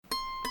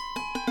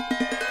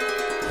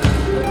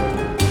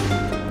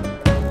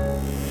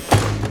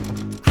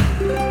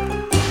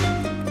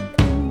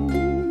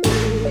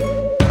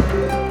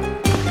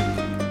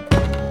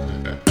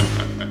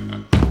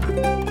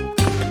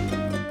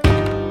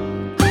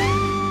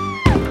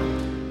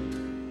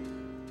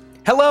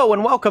Hello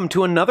and welcome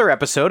to another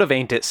episode of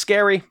Ain't It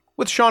Scary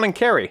with Sean and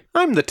Carrie.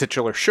 I'm the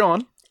titular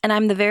Sean. And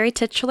I'm the very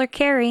titular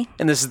Carrie.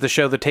 And this is the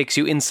show that takes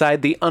you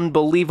inside the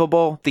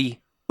unbelievable, the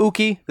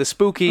ooky, the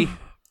spooky,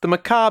 the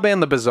macabre,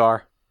 and the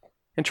bizarre,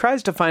 and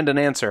tries to find an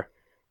answer.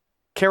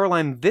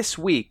 Caroline, this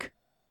week,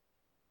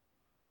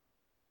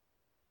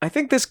 I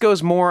think this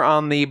goes more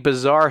on the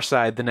bizarre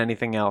side than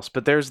anything else,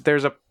 but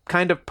there's a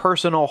kind of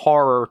personal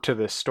horror to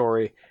this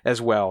story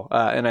as well,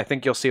 and I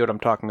think you'll see what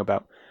I'm talking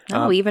about.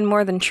 Even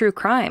more than true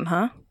crime,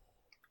 huh?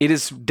 It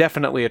is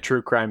definitely a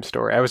true crime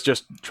story. I was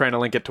just trying to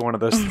link it to one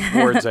of those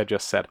words I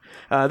just said.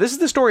 This is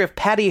the story of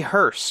Patty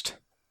Hearst,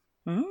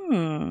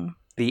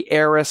 the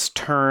heiress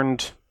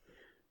turned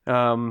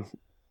left-wing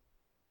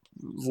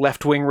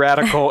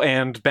radical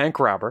and bank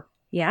robber.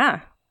 Yeah.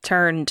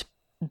 Turned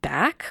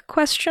back,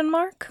 question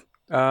mark?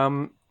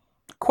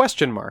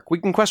 Question mark. We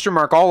can question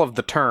mark all of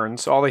the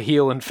turns, all the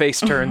heel and face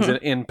turns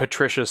in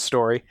Patricia's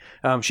story.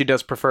 She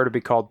does prefer to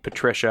be called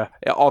Patricia,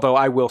 although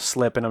I will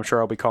slip, and I'm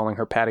sure I'll be calling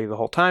her Patty the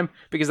whole time,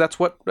 because that's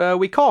what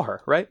we call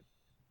her, right?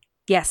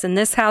 Yes, in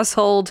this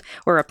household,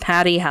 we're a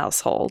Patty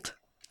household.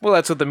 Well,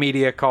 that's what the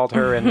media called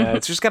her, and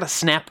it's just got a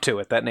snap to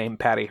it, that name,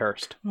 Patty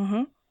Hearst.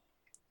 Mm-hmm.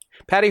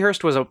 Patty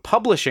Hearst was a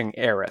publishing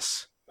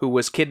heiress who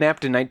was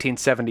kidnapped in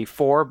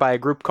 1974 by a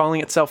group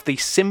calling itself the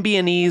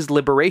Symbionese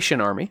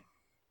Liberation Army.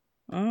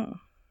 Mm.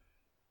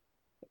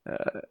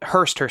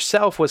 Hearst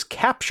herself was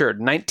captured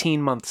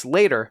 19 months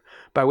later,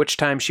 by which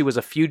time she was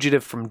a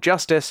fugitive from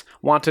justice,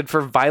 wanted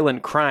for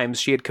violent crimes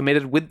she had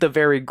committed with the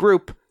very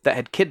group that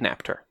had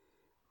kidnapped her.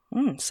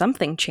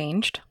 Something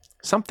changed.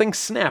 Something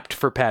snapped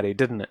for Patty,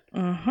 didn't it?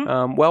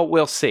 Mm-hmm. Well,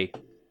 we'll see.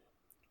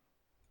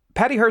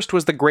 Patty Hearst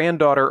was the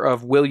granddaughter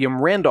of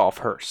William Randolph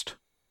Hearst,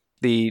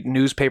 the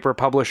newspaper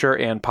publisher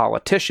and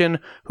politician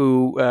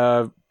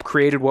who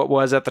created what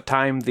was at the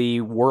time the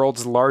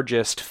world's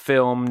largest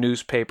film,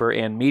 newspaper,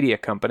 and media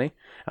company,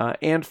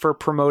 and for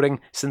promoting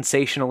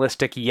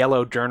sensationalistic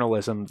yellow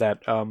journalism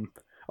that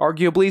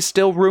arguably is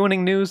still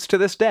ruining news to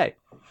this day.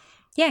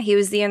 Yeah, he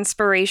was the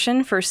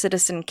inspiration for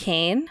Citizen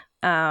Kane,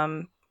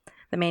 the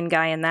main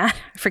guy in that.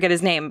 I forget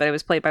his name, but it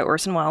was played by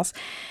Orson Welles.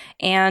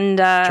 And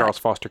Charles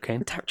Foster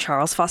Kane.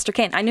 Charles Foster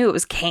Kane. I knew it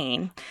was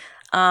Kane.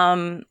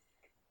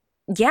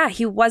 Yeah,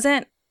 he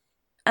wasn't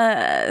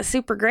a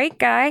super great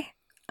guy,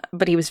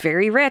 but he was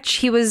very rich.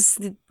 He was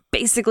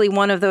basically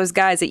one of those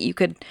guys that you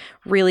could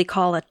really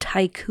call a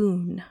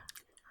tycoon.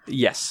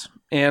 Yes.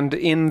 And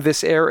in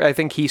this era, I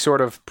think he sort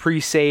of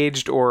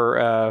presaged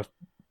or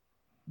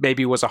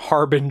maybe was a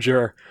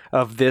harbinger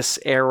of this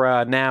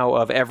era now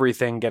of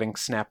everything getting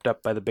snapped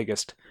up by the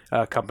biggest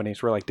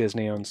companies, where like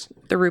Disney owns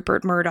the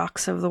Rupert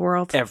Murdochs of the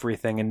world.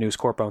 Everything, and News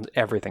Corp owns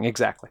everything.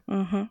 Exactly.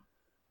 Mm-hmm.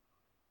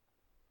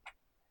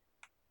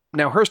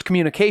 Now, Hearst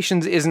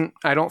Communications isn't,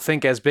 I don't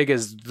think, as big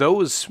as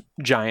those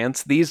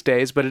giants these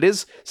days, but it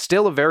is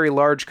still a very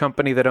large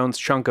company that owns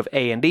a chunk of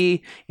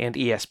A&E and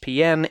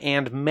ESPN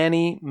and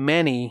many,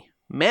 many,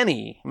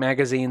 many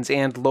magazines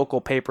and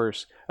local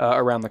papers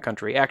around the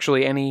country.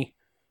 Actually,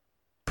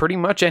 pretty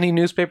much any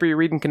newspaper you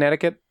read in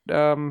Connecticut,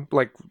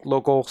 like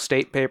local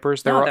state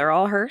papers. They're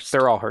all Hearst?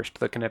 They're all Hearst.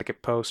 The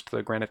Connecticut Post,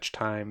 the Greenwich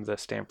Times, the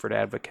Stamford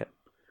Advocate.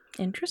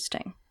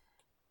 Interesting.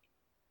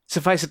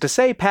 Suffice it to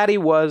say, Patty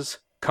was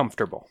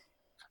comfortable.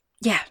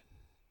 Yeah.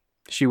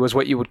 She was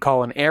what you would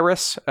call an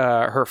heiress.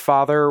 Her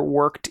father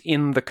worked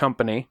in the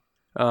company.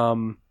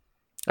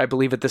 I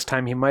believe at this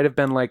time he might have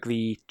been like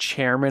the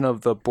chairman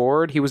of the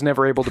board. He was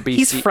never able to be...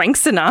 He's Frank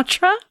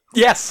Sinatra?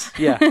 Yes,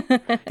 yeah.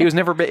 He was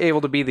never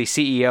able to be the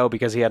CEO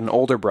because he had an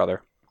older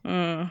brother.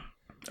 And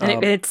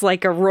it's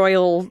like a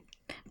royal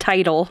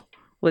title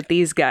with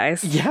these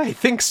guys. Yeah, I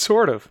think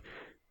sort of.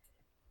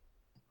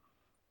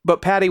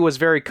 But Patty was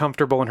very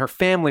comfortable and her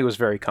family was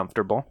very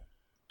comfortable.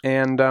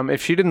 And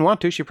if she didn't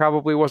want to, she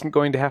probably wasn't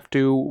going to have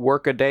to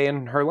work a day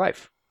in her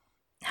life.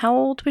 How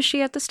old was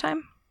she at this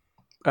time?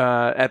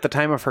 At the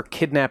time of her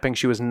kidnapping,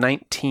 she was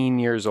 19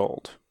 years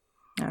old.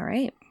 All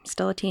right.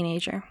 Still a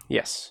teenager.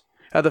 Yes.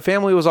 The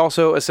family was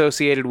also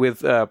associated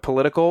with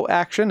political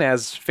action,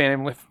 as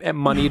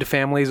moneyed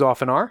families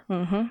often are.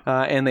 Mm-hmm.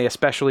 And they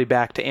especially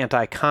backed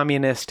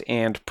anti-communist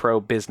and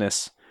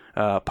pro-business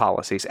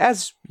policies,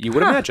 as you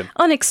would imagine.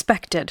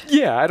 Unexpected.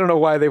 Yeah, I don't know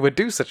why they would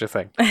do such a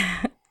thing.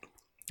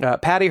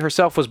 Patty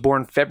herself was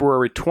born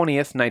February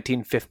 20th,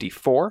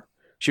 1954.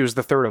 She was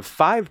the third of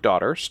 5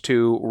 daughters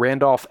to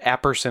Randolph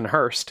Apperson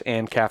Hearst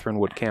and Catherine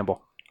Wood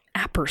Campbell.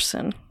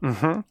 Apperson?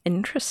 Mm-hmm.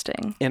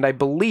 Interesting. And I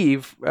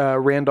believe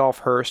Randolph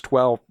Hearst,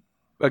 well,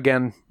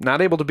 again,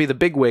 not able to be the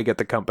bigwig at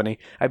the company,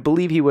 I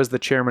believe he was the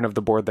chairman of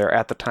the board there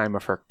at the time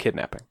of her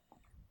kidnapping.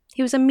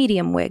 He was a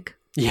medium wig.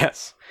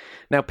 Yes.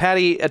 Now,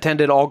 Patty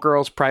attended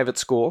all-girls private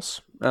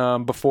schools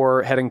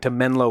before heading to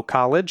Menlo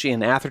College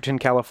in Atherton,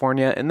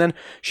 California, and then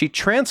she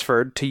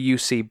transferred to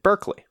UC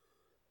Berkeley.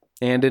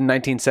 And in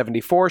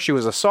 1974, she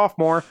was a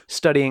sophomore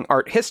studying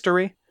art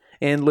history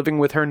and living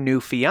with her new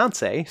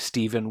fiancé,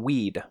 Stephen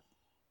Weed.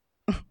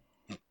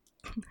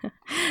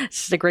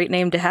 It's just a great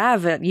name to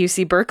have at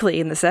UC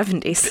Berkeley in the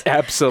 70s.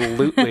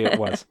 Absolutely it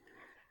was.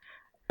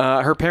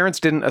 Her parents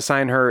didn't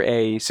assign her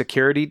a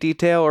security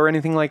detail or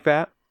anything like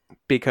that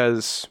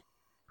because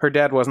her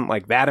dad wasn't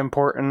like that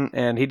important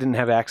and he didn't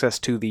have access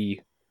to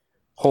the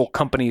whole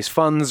company's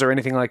funds or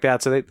anything like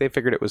that. So they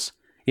figured it was,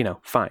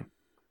 fine.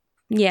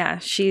 Yeah,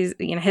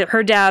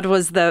 her dad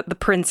was the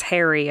Prince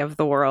Harry of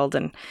the world,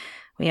 and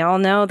we all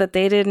know that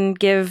they didn't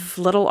give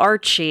little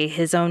Archie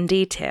his own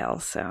detail,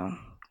 so...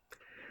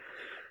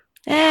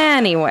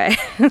 Anyway.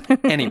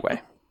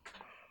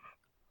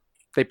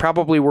 They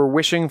probably were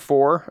wishing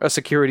for a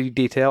security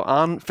detail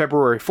on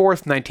February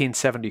 4th,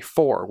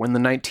 1974, when the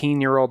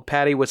 19-year-old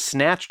Patty was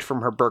snatched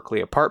from her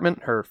Berkeley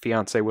apartment. Her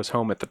fiancé was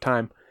home at the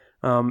time.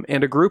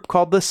 And a group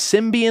called the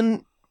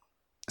Symbionese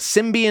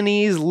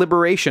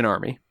Liberation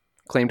Army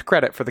claimed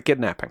credit for the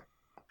kidnapping.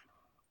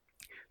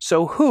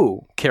 So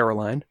who,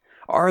 Caroline,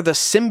 are the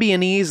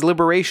Symbionese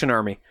Liberation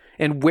Army?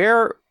 And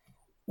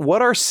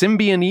what are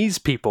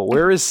Symbionese people?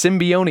 Where is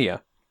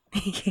Symbionia?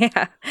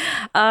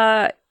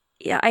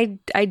 Yeah,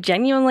 I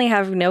genuinely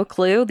have no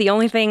clue. The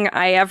only thing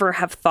I ever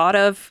have thought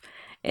of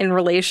in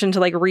relation to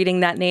like reading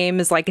that name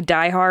is like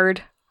Die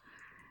Hard.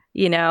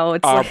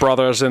 It's our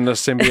brothers in the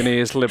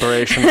Symbionese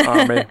Liberation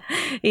Army.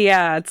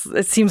 Yeah,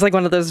 it seems like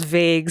one of those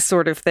vague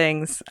sort of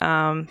things.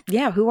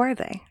 Who are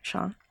they,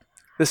 Sean?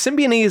 The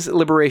Symbionese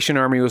Liberation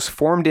Army was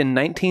formed in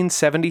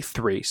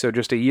 1973, so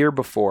just a year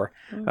before,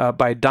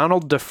 by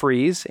Donald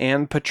DeFries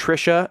and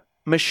Patricia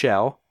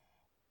Michelle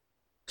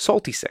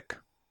Soltysik.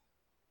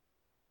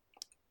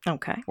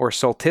 Okay. Or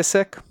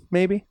Soltysik,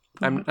 maybe?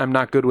 Mm-hmm. I'm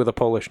not good with a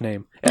Polish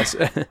name.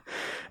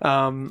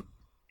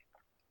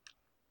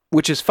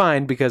 Which is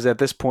fine, because at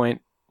this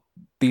point,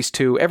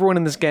 everyone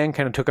in this gang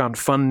kind of took on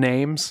fun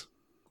names.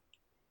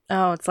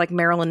 Oh, it's like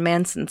Marilyn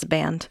Manson's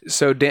band.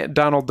 So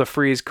Donald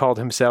DeFries called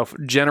himself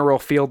General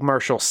Field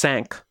Marshal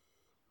Sank.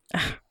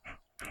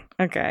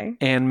 Okay.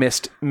 And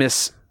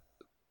Miss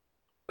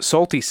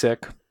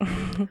Soltysik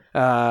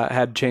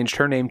had changed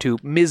her name to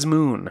Ms.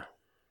 Moon.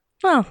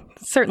 Well,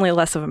 certainly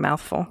less of a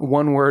mouthful.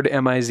 One word,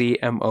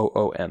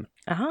 Mizmoon.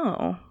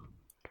 Oh.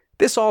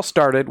 This all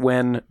started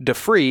when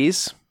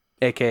DeFries,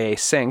 a.k.a.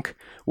 Sink,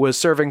 was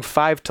serving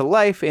 5 to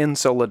life in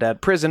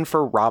Soledad prison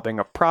for robbing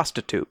a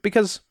prostitute,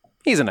 because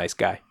he's a nice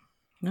guy.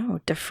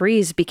 No,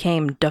 DeFries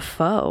became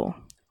Defoe.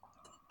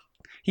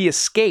 He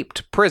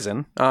escaped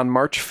prison on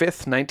March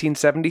 5th,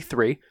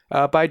 1973,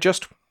 by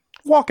just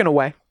walking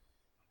away.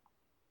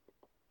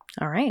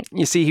 All right.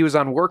 You see, he was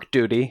on work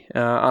duty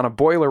on a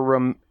boiler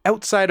room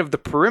outside of the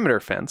perimeter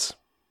fence.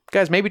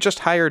 Guys, maybe just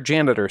hire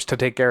janitors to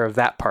take care of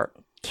that part.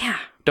 Yeah.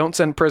 Don't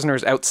send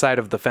prisoners outside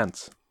of the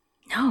fence.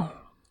 No.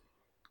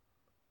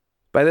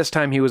 By this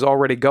time, he was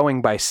already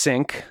going by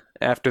Sink,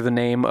 after the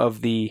name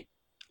of the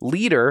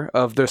leader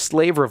of the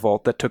slave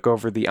revolt that took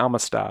over the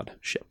Amistad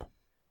ship.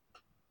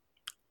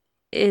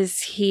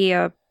 Is he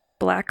a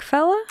black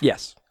fella?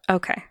 Yes.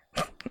 Okay.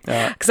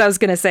 Because I was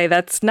going to say,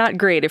 that's not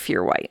great if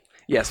you're white.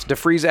 Yes,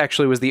 DeFries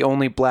actually was the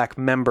only black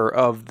member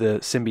of the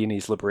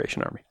Symbionese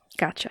Liberation Army.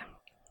 Gotcha.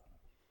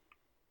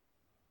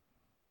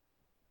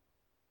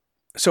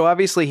 So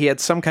obviously he had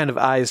some kind of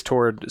eyes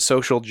toward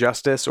social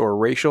justice or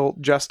racial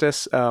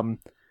justice, or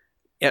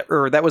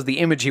that was the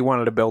image he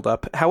wanted to build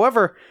up.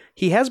 However,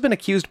 he has been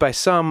accused by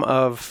some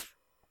of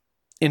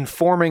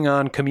informing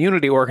on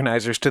community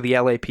organizers to the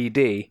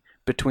LAPD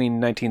between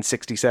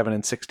 1967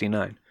 and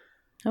 69.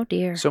 Oh,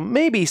 dear. So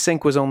maybe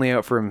Sink was only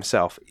out for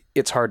himself.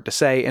 It's hard to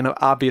say, and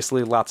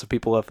obviously lots of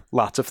people have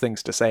lots of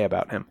things to say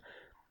about him.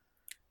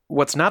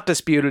 What's not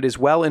disputed is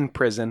while in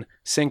prison,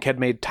 Sink had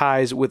made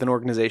ties with an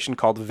organization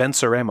called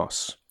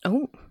Venceremos.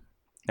 Oh.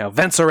 Now,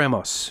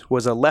 Venceremos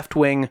was a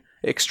left-wing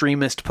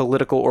extremist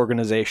political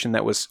organization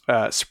that was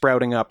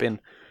sprouting up in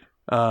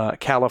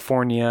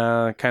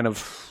California, kind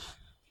of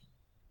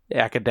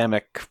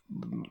academic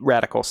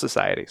radical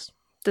societies.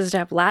 Does it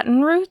have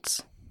Latin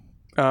roots?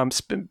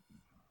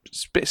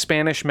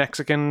 Spanish,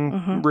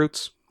 Mexican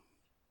roots.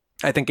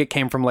 I think it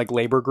came from like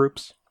labor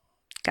groups.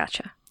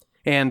 Gotcha.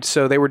 And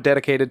so they were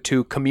dedicated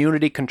to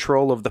community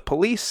control of the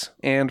police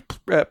and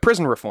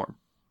prison reform.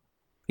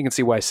 You can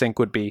see why Sink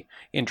would be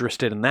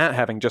interested in that,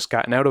 having just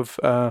gotten out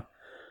of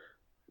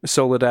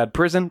Soledad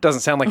prison.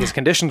 Doesn't sound like his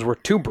conditions were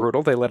too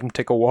brutal. They let him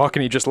take a walk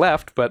and he just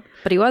left, but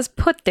he was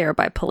put there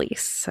by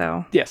police,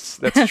 so... Yes,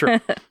 that's true.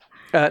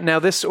 Now,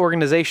 this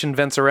organization,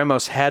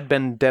 Venceremos, had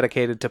been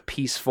dedicated to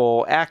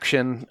peaceful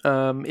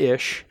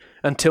action-ish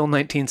until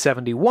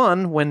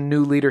 1971, when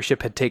new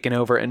leadership had taken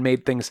over and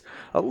made things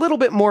a little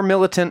bit more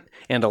militant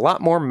and a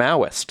lot more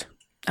Maoist.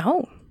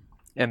 Oh.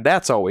 And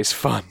that's always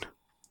fun.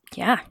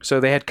 Yeah. So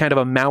they had kind of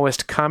a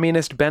Maoist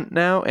communist bent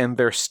now, and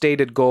their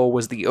stated goal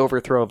was the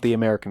overthrow of the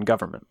American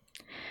government.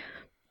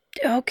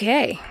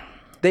 Okay.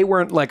 They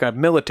weren't like a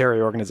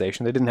military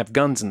organization. They didn't have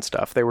guns and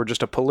stuff. They were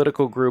just a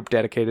political group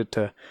dedicated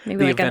to maybe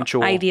the like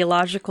eventual... an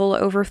ideological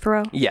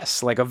overthrow?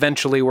 Yes, like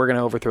eventually we're going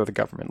to overthrow the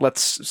government.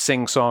 Let's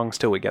sing songs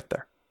till we get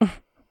there.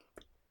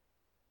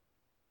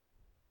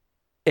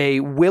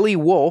 A Willie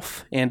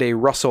Wolfe and a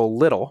Russell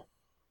Little,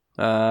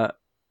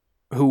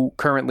 who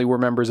currently were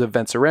members of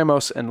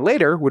Venceremos and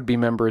later would be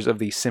members of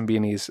the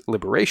Symbionese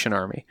Liberation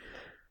Army,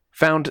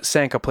 found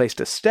Sank a place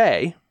to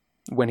stay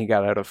when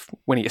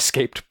he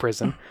escaped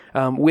prison,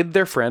 with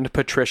their friend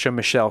Patricia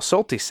Michelle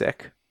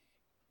Soltysik.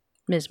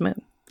 Ms.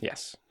 Moon.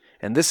 Yes.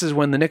 And this is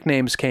when the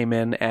nicknames came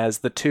in, as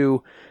the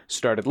two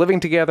started living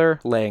together,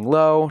 laying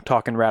low,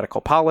 talking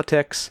radical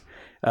politics,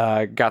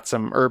 got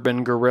some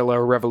urban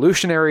guerrilla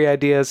revolutionary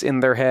ideas in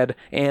their head,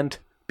 and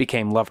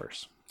became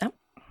lovers. Oh.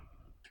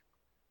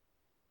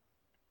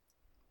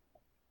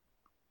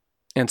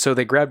 And so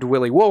they grabbed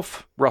Willie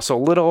Wolfe,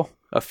 Russell Little,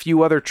 a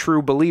few other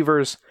true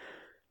believers,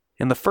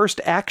 and the first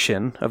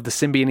action of the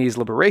Symbionese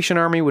Liberation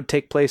Army would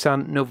take place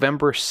on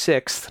November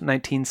 6th,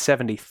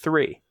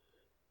 1973,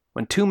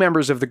 when two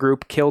members of the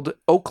group killed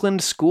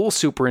Oakland School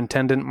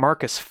Superintendent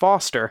Marcus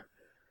Foster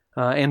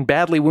and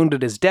badly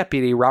wounded his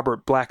deputy,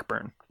 Robert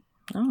Blackburn.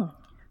 Oh.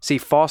 See,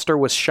 Foster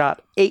was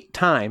shot 8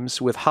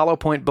 times with hollow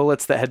point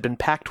bullets that had been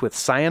packed with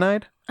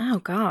cyanide. Oh,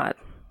 God.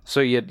 So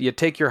you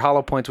take your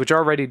hollow points, which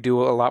already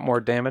do a lot more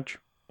damage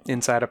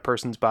inside a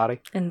person's body.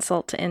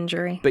 Insult to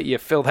injury. But you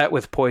fill that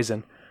with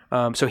poison.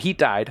 So he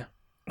died.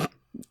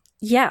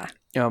 Yeah.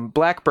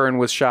 Blackburn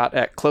was shot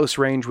at close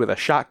range with a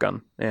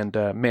shotgun and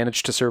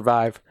managed to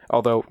survive,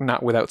 although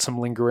not without some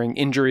lingering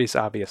injuries,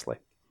 obviously.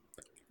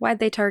 Why'd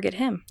they target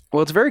him?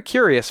 Well, it's very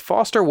curious.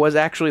 Foster was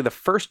actually the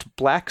first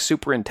black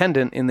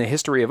superintendent in the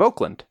history of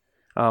Oakland.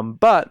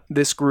 But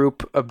this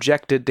group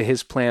objected to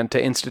his plan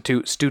to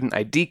institute student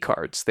ID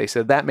cards. They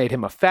said that made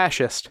him a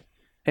fascist,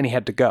 and he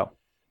had to go.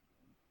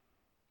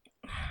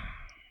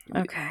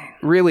 Okay.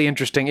 Really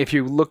interesting. If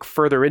you look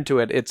further into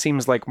it, it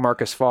seems like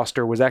Marcus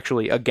Foster was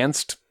actually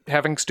against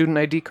having student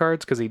ID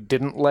cards because he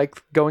didn't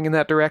like going in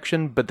that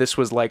direction, but this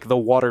was like the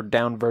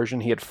watered-down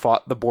version he had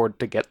fought the board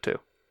to get to.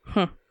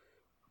 So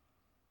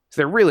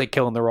they're really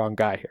killing the wrong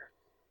guy here.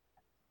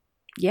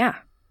 Yeah.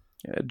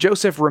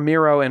 Joseph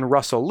Ramiro and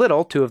Russell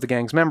Little, two of the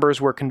gang's members,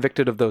 were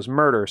convicted of those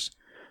murders.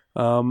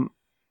 But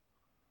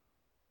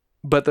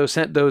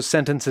those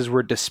sentences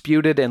were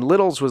disputed, and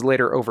Little's was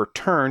later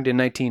overturned in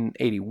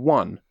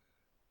 1981.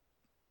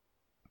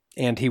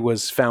 And he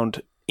was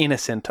found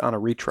innocent on a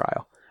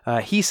retrial.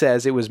 He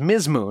says it was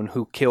Ms. Moon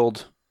who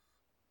killed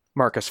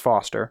Marcus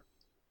Foster.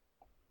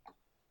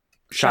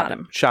 Shot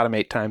him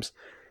 8 times.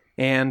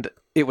 And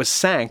it was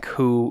Sank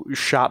who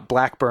shot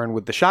Blackburn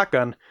with the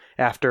shotgun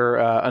after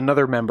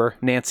another member,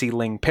 Nancy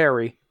Ling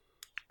Perry,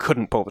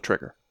 couldn't pull the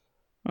trigger.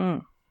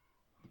 They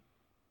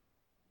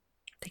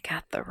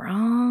got the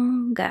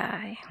wrong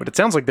guy. But it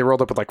sounds like they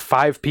rolled up with like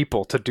 5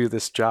 people to do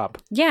this job.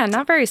 Yeah,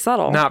 not very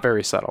subtle. Not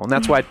very subtle. And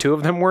that's why 2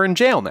 of them were in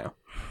jail now.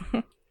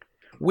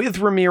 With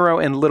Ramiro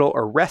and Little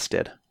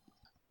arrested,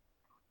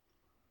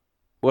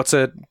 what's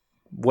a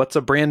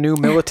brand new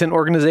militant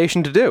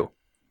organization to do?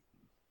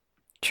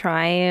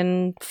 Try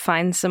and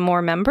find some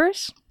more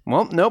members?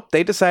 Well, nope.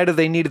 They decided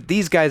they needed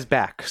these guys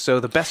back. So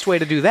the best way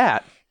to do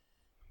that...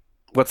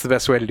 What's the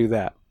best way to do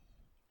that?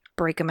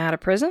 Break them out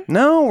of prison?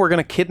 No, we're going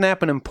to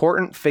kidnap an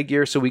important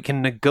figure so we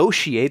can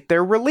negotiate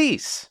their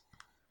release.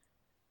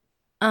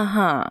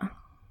 Uh-huh.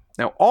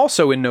 Now,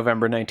 also in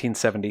November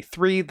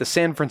 1973, the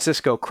San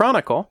Francisco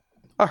Chronicle,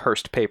 a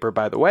Hearst paper,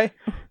 by the way,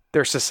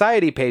 their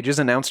society pages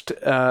announced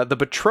the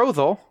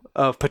betrothal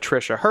of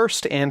Patricia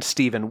Hearst and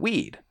Stephen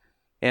Weed,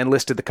 and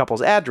listed the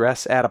couple's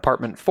address at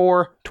apartment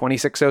 4,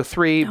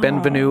 2603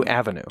 Benvenue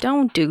Avenue.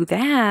 Don't do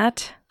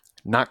that.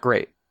 Not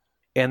great.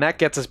 And that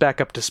gets us back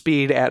up to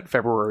speed at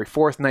February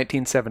 4th,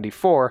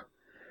 1974,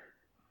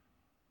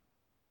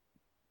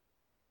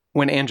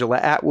 when Angela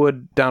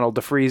Atwood, Donald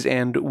DeFreeze,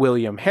 and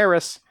William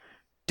Harris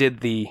did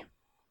the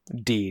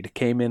deed.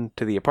 Came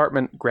into the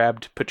apartment,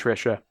 grabbed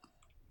Patricia,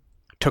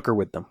 took her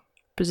with them.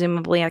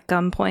 Presumably at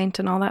gunpoint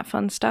and all that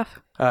fun stuff?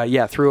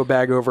 Yeah, threw a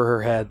bag over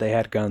her head. They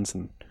had guns,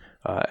 and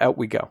out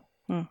we go.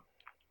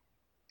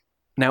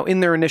 Now, in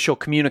their initial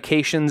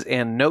communications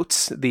and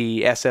notes,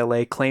 the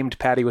SLA claimed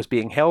Patty was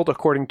being held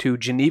according to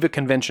Geneva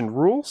Convention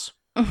rules.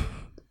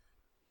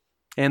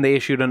 And they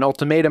issued an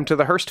ultimatum to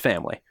the Hearst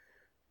family.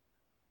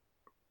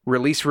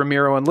 Release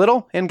Ramiro and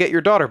Little and get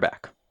your daughter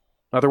back.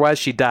 Otherwise,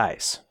 she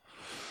dies.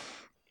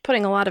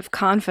 Putting a lot of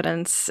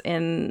confidence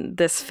in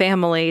this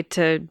family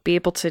to be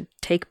able to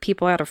take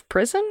people out of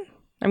prison?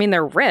 I mean,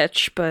 they're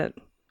rich, but...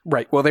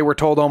 Right. Well, they were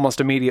told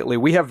almost immediately,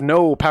 we have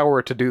no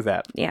power to do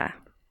that. Yeah.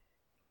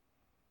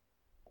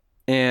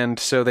 And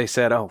so they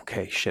said, oh,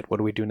 okay, shit, what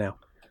do we do now?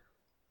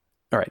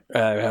 All right,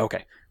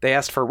 okay. They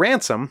asked for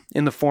ransom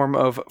in the form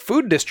of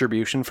food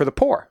distribution for the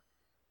poor.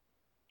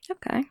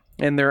 Okay.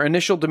 And their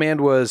initial demand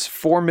was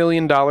 $4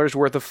 million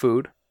worth of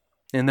food.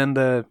 And then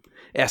the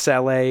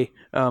SLA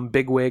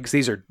bigwigs,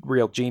 these are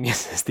real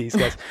geniuses, these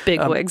guys.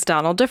 Bigwigs,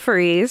 Donald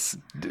DeFreeze.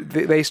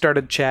 They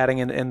started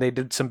chatting and they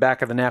did some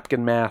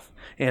back-of-the-napkin math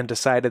and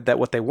decided that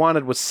what they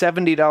wanted was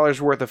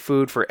 $70 worth of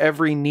food for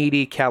every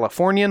needy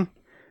Californian.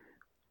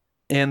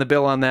 And the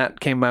bill on that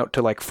came out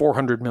to like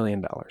 $400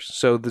 million.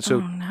 So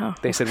no.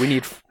 They said we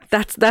need...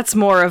 That's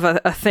more of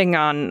a thing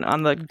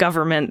on the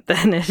government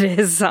than it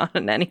is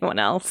on anyone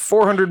else.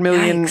 $400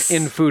 million Yikes.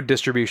 in food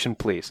distribution,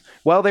 please.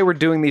 While they were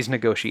doing these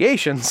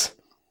negotiations,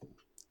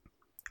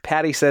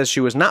 Patty says she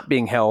was not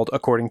being held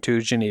according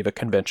to Geneva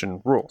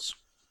Convention rules.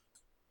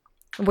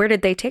 Where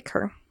did they take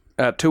her?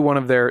 To one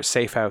of their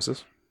safe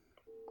houses.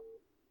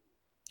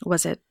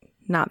 Was it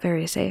not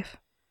very safe?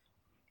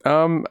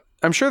 I'm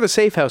sure the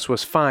safe house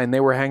was fine. They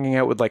were hanging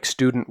out with like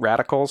student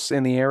radicals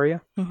in the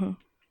area. Mm-hmm.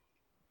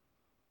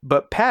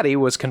 But Patty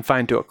was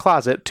confined to a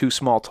closet too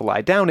small to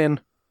lie down in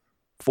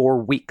for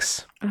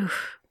weeks.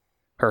 Oof.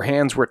 Her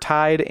hands were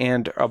tied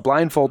and a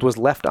blindfold was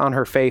left on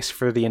her face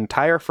for the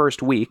entire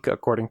first week,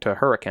 according to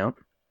her account.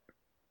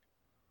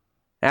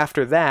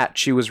 After that,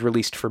 she was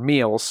released for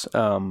meals,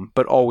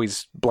 but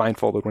always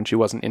blindfolded when she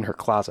wasn't in her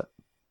closet.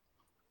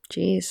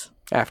 Jeez.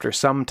 After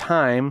some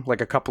time,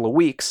 like a couple of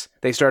weeks,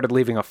 they started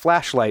leaving a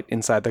flashlight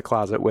inside the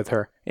closet with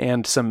her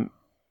and some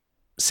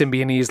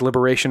Symbionese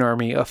Liberation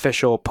Army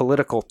official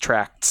political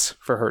tracts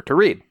for her to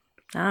read.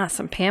 Ah,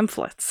 some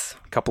pamphlets.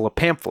 A couple of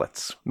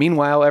pamphlets.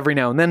 Meanwhile, every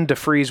now and then,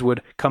 DeFries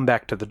would come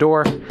back to the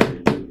door,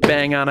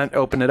 bang on it,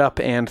 open it up,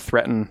 and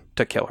threaten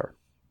to kill her.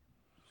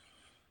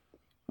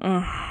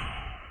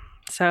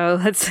 So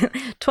that's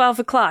 12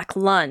 o'clock,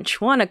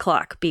 lunch. 1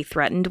 o'clock, be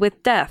threatened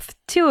with death.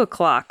 2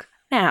 o'clock,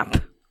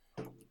 nap.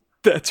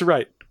 That's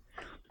right.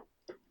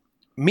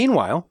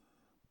 Meanwhile,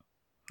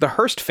 the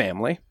Hearst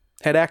family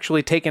had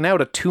actually taken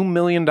out a $2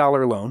 million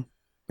loan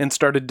and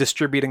started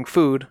distributing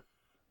food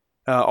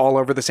all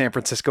over the San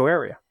Francisco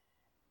area.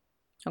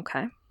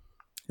 Okay.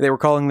 They were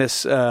calling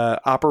this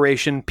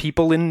Operation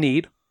People in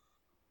Need.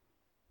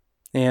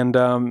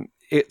 And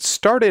it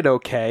started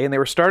okay, and they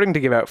were starting to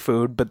give out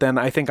food, but then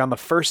I think on the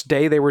first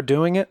day they were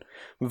doing it,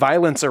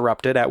 violence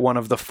erupted at one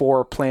of the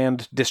 4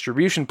 planned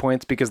distribution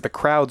points because the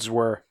crowds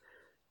were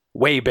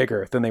way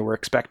bigger than they were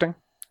expecting.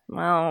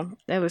 Well,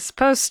 it was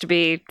supposed to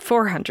be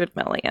 400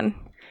 million.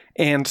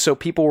 And so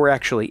people were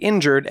actually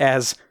injured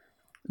as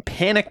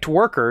panicked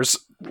workers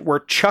were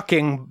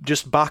chucking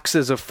just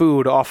boxes of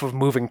food off of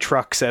moving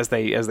trucks as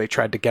they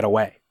tried to get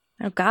away.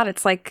 Oh, God,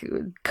 it's like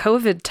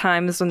COVID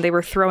times when they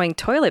were throwing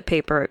toilet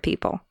paper at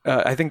people.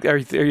 I think, are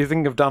you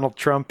thinking of Donald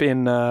Trump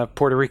in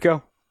Puerto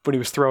Rico when he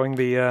was throwing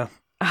the...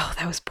 Oh,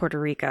 that was Puerto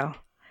Rico.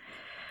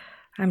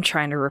 I'm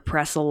trying to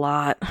repress a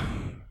lot.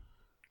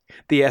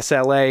 The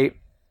SLA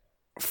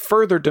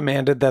further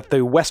demanded that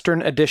the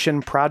Western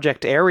Addition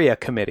Project Area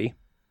Committee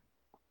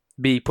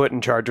be put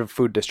in charge of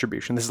food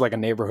distribution. This is like a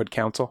neighborhood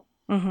council.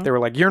 Mm-hmm. They were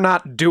like, you're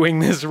not doing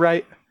this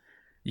right.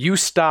 You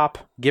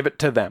stop, give it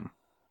to them.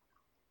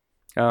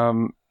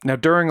 Now,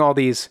 during all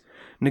these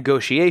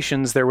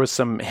negotiations, there was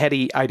some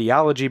heady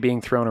ideology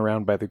being thrown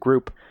around by the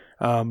group.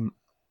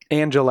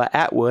 Angela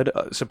Atwood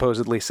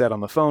supposedly said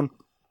on the phone,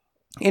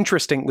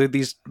 interestingly,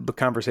 these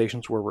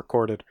conversations were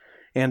recorded,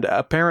 and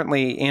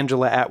apparently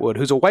Angela Atwood,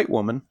 who's a white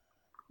woman,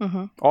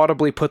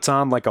 audibly puts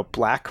on like a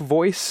black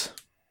voice.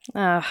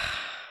 Not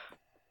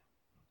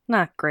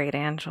great,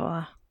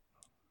 Angela.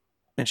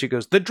 And she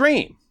goes, the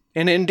dream,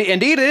 and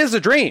indeed it is a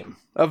dream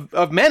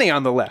of many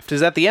on the left,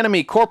 is that the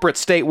enemy corporate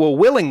state will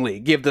willingly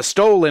give the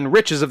stolen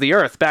riches of the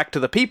earth back to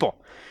the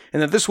people,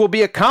 and that this will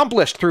be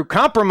accomplished through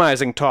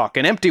compromising talk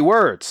and empty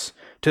words.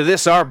 To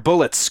this our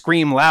bullets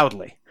scream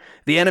loudly.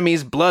 The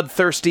enemy's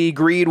bloodthirsty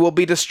greed will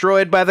be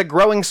destroyed by the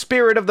growing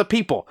spirit of the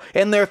people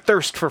and their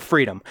thirst for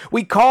freedom.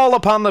 We call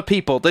upon the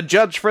people to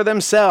judge for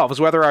themselves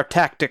whether our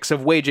tactics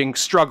of waging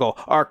struggle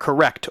are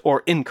correct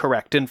or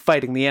incorrect in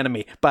fighting the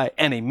enemy by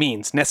any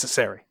means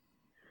necessary.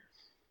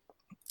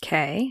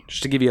 Okay.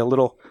 Just to give you a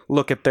little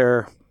look at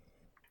their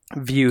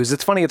views.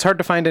 It's funny, it's hard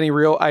to find any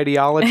real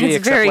ideology it's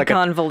except very like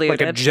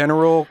convoluted. Like a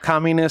general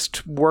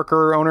communist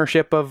worker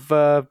ownership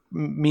of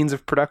means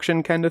of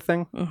production kind of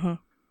thing. Mm-hmm.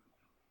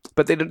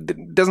 But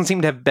it doesn't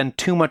seem to have been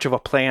too much of a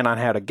plan on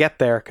how to get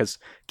there, because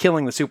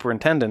killing the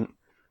superintendent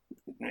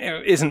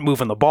isn't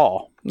moving the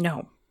ball.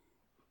 No.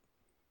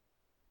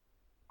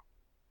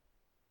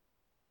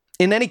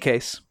 In any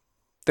case,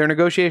 their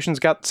negotiations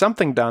got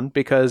something done,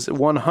 because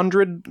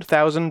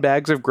 100,000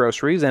 bags of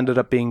groceries ended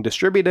up being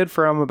distributed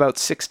from about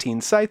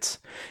 16 sites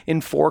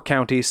in 4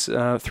 counties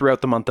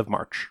throughout the month of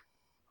March.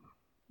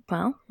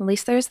 Well, at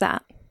least there's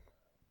that.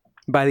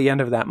 By the end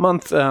of that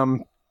month,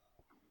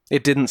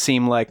 it didn't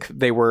seem like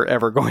they were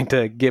ever going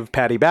to give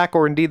Patty back,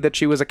 or indeed that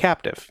she was a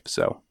captive,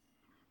 so...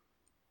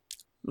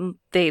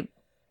 They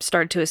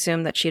started to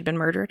assume that she had been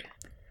murdered?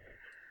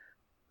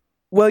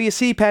 Well, you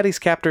see, Patty's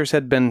captors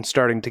had been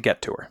starting to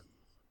get to her.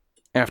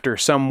 After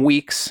some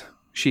weeks,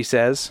 she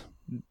says,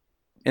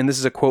 and this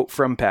is a quote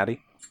from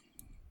Patty,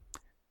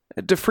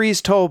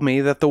 DeFries told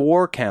me that the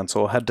War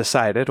Council had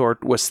decided, or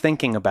was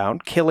thinking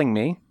about, killing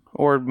me,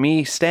 or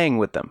me staying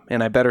with them,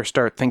 and I better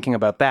start thinking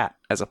about that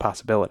as a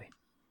possibility.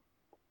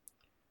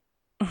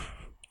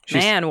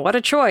 Man, what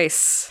a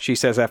choice. She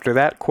says after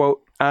that,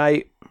 quote,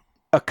 I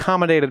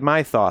accommodated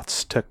my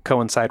thoughts to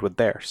coincide with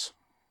theirs.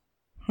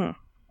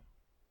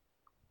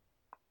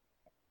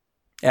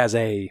 As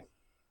a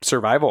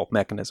survival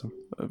mechanism,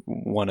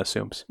 one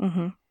assumes.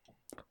 Mm-hmm.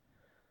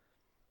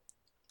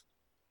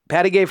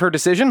 Patty gave her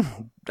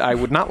decision. I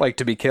would not like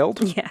to be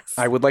killed. Yes.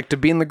 I would like to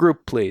be in the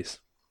group, please.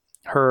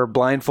 Her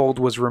blindfold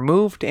was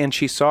removed, and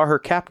she saw her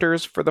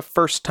captors for the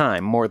first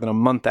time more than a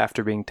month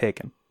after being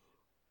taken.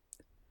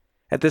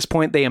 At this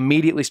point, they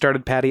immediately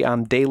started Patty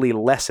on daily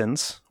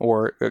lessons,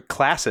 or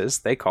classes,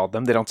 they called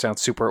them. They don't sound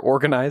super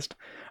organized,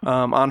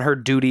 on her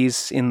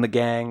duties in the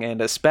gang,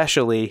 and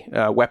especially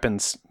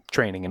weapons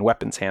training and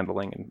weapons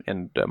handling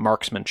and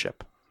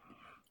marksmanship.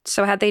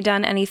 So had they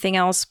done anything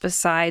else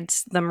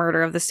besides the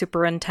murder of the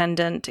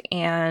superintendent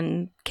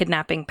and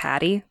kidnapping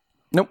Patty?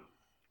 Nope.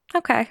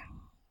 Okay.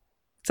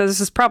 So this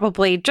is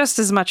probably just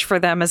as much for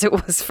them as it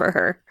was for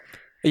her.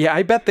 Yeah,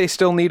 I bet they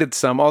still needed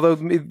some, although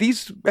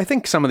I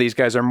think some of these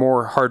guys are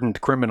more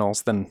hardened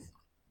criminals than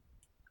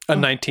a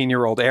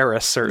 19-year-old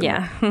heiress, certainly.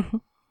 Yeah.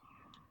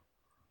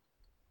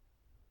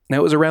 Now,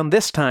 it was around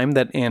this time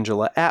that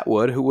Angela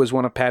Atwood, who was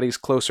one of Patty's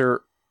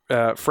closer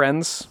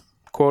friends,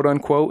 quote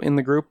unquote, in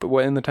the group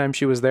in the time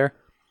she was there,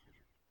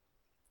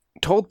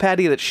 told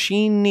Patty that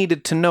she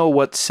needed to know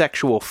what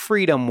sexual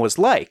freedom was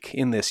like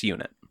in this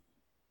unit.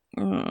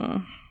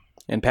 And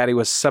Patty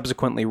was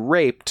subsequently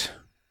raped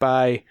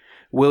by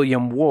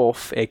William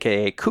Wolfe,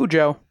 a.k.a.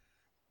 Cujo,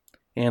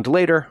 and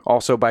later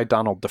also by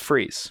Donald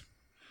DeFreeze.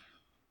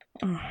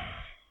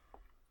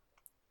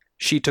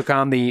 She took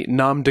on the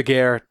nom de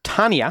guerre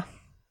Tanya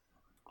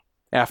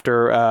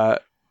after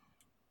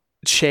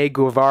Che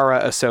Guevara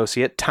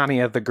associate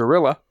Tanya the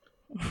Gorilla.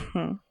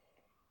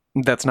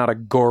 That's not a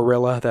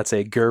gorilla, that's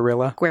a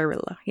guerrilla.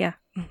 Guerrilla, yeah.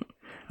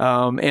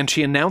 And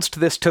she announced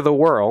this to the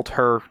world,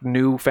 her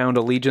newfound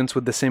allegiance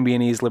with the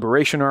Symbionese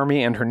Liberation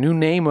Army and her new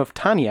name of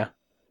Tanya,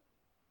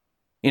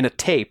 in a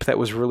tape that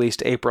was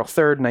released April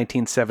 3rd,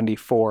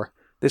 1974.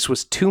 This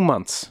was 2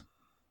 months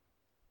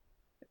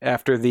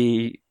after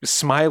the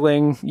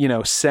smiling,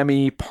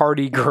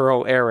 semi-party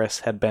girl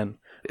heiress had been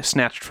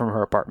snatched from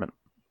her apartment.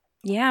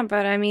 Yeah,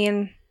 but I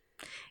mean,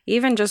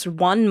 even just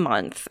 1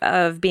 month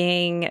of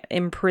being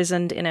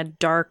imprisoned in a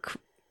dark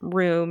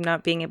room,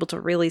 not being able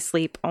to really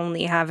sleep,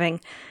 only having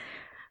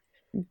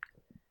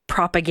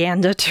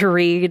propaganda to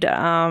read,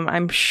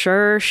 I'm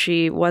sure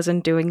she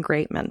wasn't doing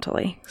great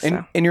mentally.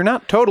 So. And you're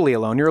not totally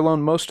alone. You're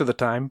alone most of the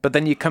time, but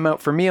then you come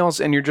out for meals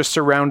and you're just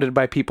surrounded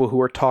by people who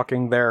are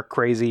talking their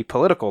crazy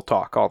political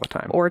talk all the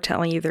time. Or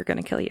telling you they're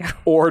going to kill you.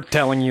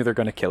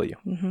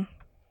 Mm-hmm.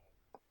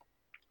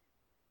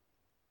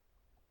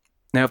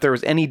 Now, if there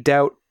was any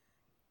doubt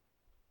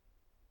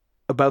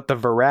about the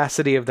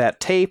veracity of that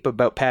tape,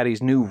 about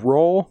Patty's new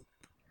role,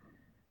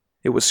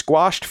 it was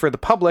squashed for the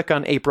public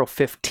on April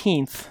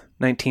 15th,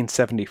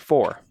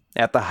 1974,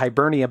 at the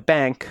Hibernia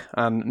Bank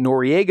on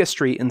Noriega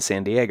Street in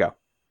San Diego.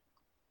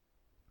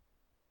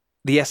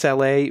 The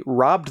SLA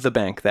robbed the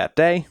bank that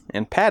day,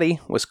 and Patty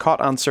was caught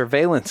on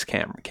surveillance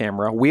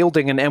camera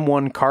wielding an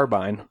M1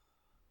 carbine.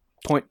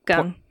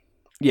 Gun.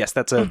 Yes,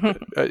 that's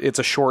it's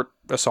a short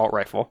assault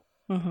rifle.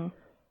 Mm-hmm.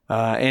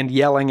 And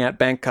yelling at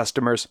bank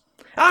customers,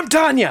 "I'm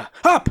Tanya!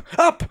 Up!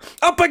 Up!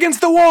 Up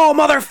against the wall,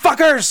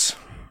 motherfuckers!"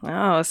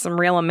 Oh, some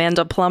real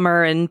Amanda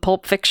Plummer and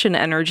Pulp Fiction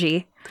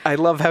energy. I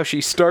love how she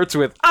starts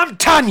with, "I'm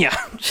Tanya!"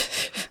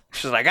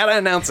 She's like, I gotta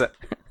announce it.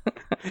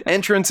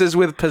 Entrances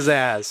with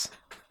pizzazz.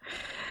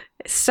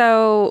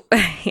 So,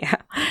 yeah.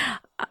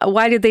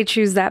 Why did they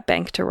choose that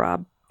bank to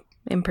rob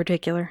in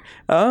particular?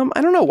 I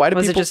don't know. Why did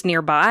Was it just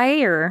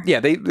nearby, or? Yeah,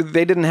 they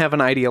didn't have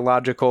an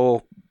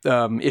ideological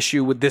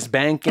issue with this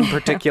bank in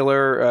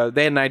particular.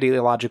 They had an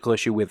ideological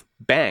issue with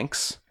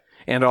banks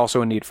and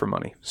also a need for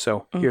money.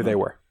 So here they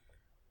were.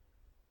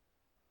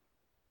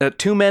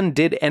 2 men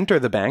did enter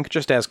the bank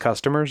just as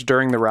customers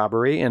during the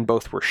robbery, and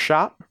both were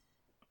shot,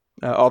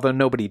 although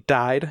nobody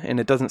died,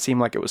 and it doesn't seem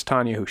like it was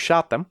Tanya who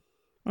shot them.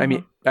 I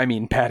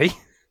mean Patty.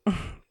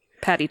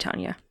 Patty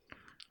Tanya.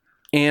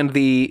 And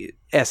the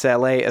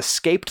SLA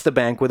escaped the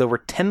bank with over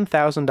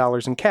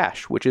 $10,000 in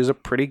cash, which is a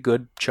pretty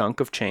good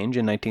chunk of change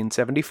in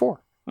 1974.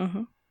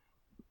 Mm-hmm.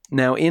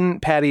 Now, in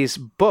Patty's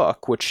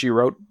book, which she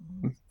wrote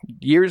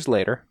years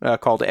later,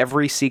 called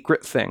Every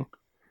Secret Thing,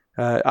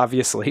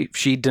 obviously,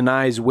 she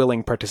denies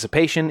willing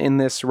participation in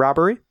this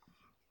robbery.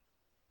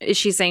 Is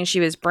she saying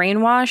she was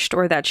brainwashed,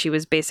 or that she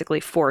was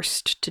basically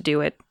forced to do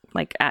it,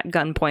 like at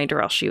gunpoint,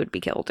 or else she would be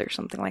killed or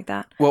something like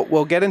that? Well,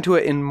 we'll get into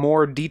it in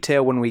more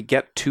detail when we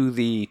get to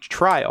the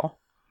trial.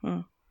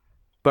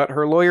 But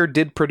her lawyer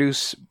did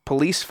produce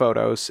police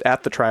photos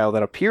at the trial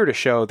that appear to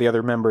show the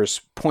other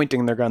members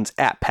pointing their guns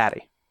at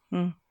Patty.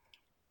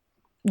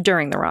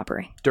 During the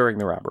robbery.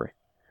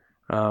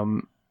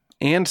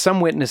 And some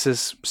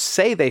witnesses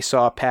say they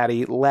saw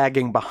Patty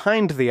lagging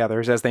behind the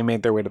others as they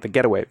made their way to the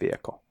getaway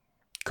vehicle.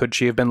 Could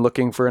she have been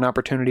looking for an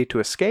opportunity to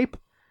escape?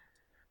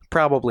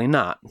 Probably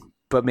not,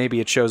 but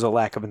maybe it shows a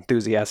lack of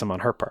enthusiasm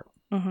on her part.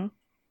 Mm-hmm.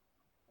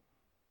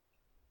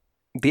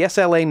 The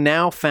SLA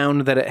now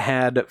found that it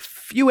had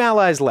few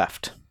allies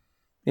left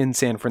in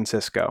San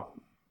Francisco,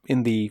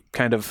 in the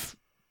kind of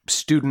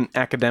student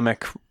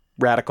academic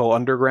radical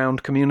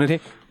underground community.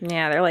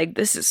 Yeah, they're like,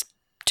 this is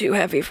too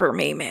heavy for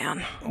me,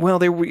 man. Well,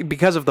 they were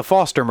because of the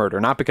Foster murder,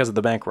 not because of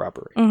the bank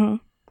robbery.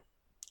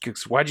 Mm-hmm.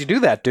 Why'd you do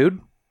that, dude?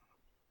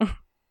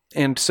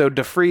 And so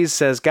DeFreeze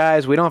says,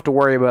 guys, we don't have to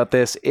worry about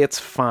this. It's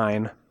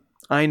fine.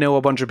 I know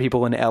a bunch of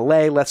people in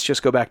LA. Let's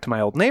just go back to my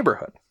old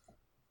neighborhood.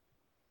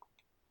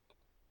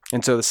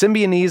 And so the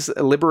Symbionese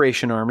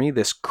Liberation Army,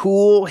 this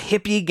cool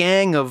hippie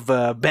gang of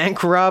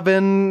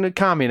bank-robbing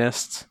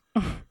communists,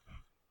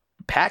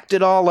 packed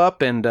it all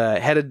up and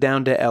headed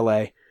down to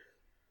L.A.,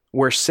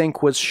 where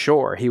Sink was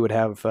sure he would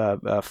have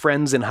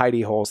friends in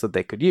hidey holes that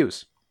they could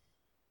use.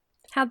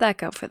 How'd that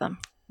go for them?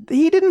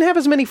 He didn't have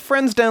as many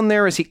friends down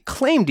there as he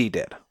claimed he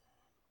did.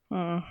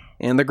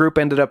 And the group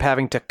ended up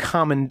having to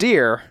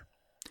commandeer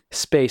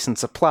space and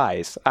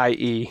supplies,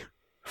 i.e.,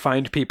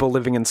 find people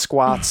living in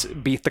squats,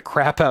 beat the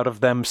crap out of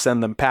them,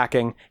 send them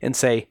packing, and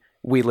say,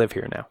 we live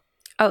here now.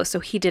 Oh,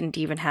 so he didn't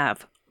even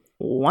have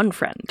one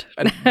friend.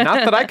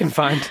 Not that I can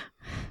find.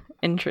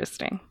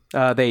 Interesting.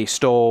 They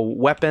stole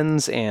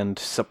weapons and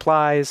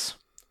supplies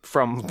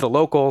from the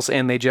locals,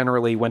 and they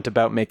generally went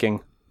about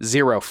making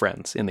 0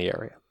 friends in the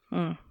area.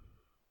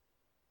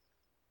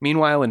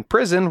 Meanwhile, in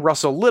prison,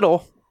 Russell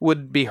Little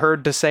would be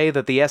heard to say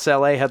that the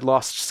SLA had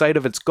lost sight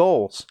of its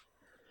goals.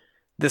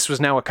 This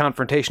was now a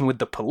confrontation with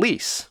the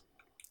police,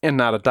 and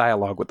not a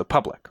dialogue with the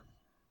public.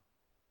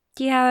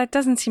 Yeah, it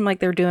doesn't seem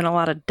like they're doing a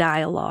lot of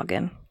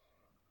dialoguing.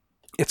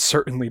 It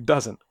certainly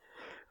doesn't.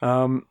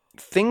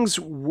 Things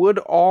would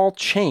all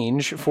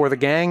change for the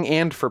gang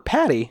and for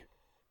Patty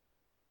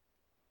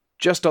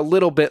just a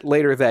little bit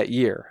later that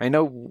year. I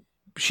know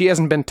she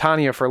hasn't been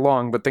Tanya for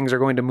long, but things are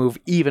going to move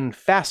even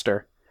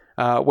faster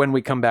when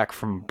we come back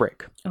from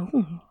break.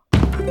 Oh.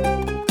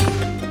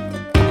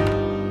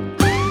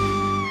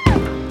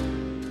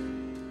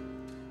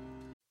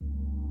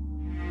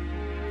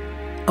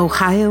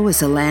 Ohio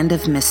is a land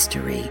of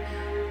mystery,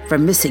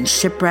 from missing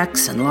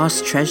shipwrecks and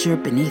lost treasure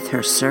beneath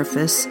her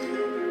surface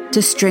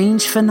to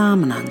strange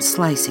phenomenon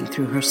slicing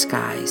through her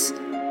skies.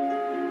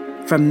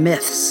 From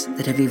myths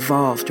that have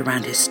evolved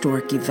around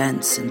historic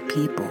events and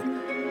people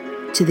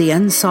to the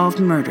unsolved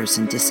murders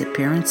and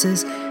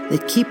disappearances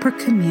that keep her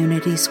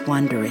communities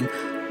wondering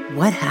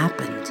what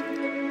happened.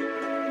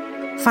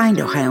 Find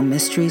Ohio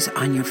Mysteries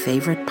on your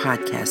favorite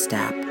podcast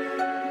app,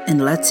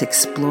 and let's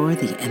explore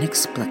the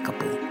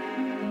inexplicable.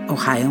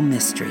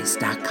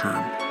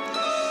 OhioMysteries.com.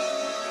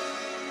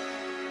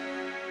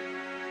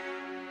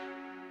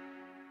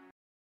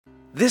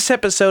 This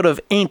episode of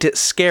Ain't It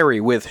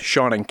Scary with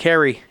Sean and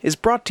Carrie is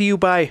brought to you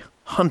by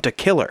Hunt a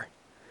Killer.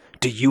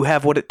 Do you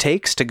have what it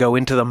takes to go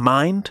into the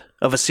mind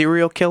of a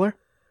serial killer?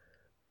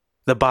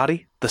 The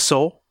body, the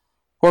soul?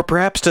 Or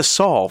perhaps to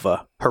solve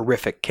a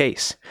horrific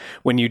case?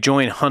 When you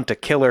join Hunt a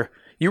Killer,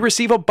 you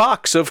receive a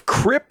box of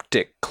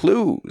cryptic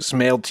clues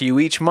mailed to you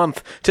each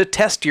month to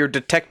test your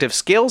detective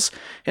skills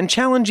and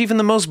challenge even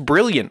the most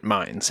brilliant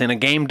minds in a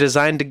game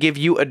designed to give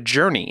you a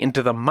journey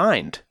into the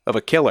mind of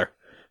a killer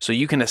so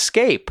you can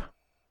escape.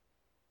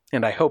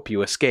 And I hope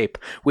you escape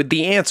with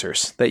the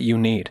answers that you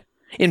need.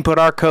 Input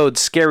our code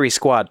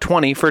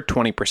ScarySquad20 for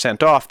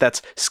 20% off.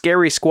 That's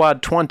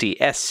ScarySquad20,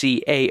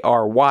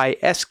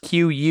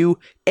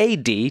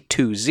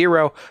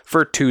 ScarySquad20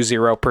 for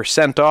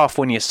 20% off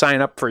when you sign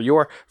up for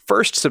your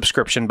first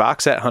subscription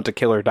box at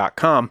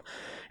huntakiller.com.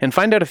 And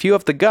find out if you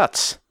have the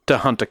guts to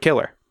hunt a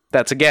killer.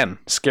 That's again,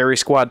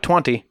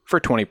 ScarySquad20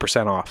 for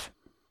 20% off.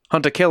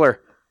 Hunt a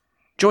Killer.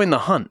 Join the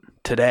hunt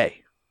today.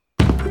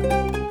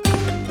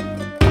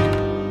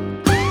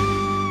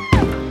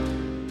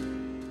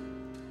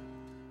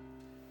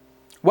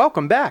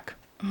 Welcome back.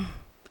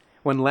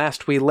 When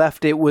last we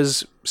left, it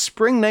was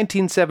spring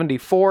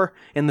 1974,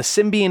 and the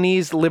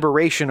Symbionese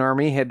Liberation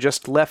Army had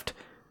just left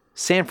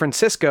San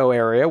Francisco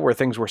area, where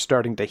things were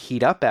starting to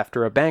heat up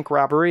after a bank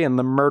robbery and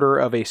the murder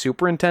of a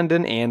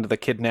superintendent and the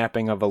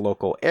kidnapping of a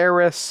local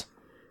heiress.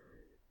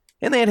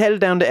 And they had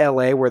headed down to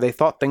L.A., where they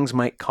thought things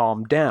might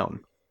calm down.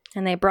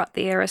 And they brought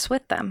the heiress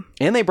with them.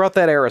 And they brought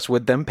that heiress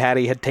with them.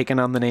 Patty had taken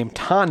on the name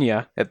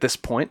Tanya at this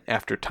point,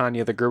 after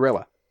Tanya the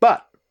Gorilla.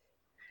 But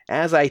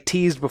as I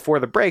teased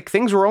before the break,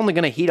 things were only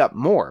going to heat up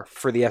more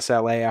for the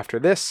SLA after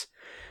this,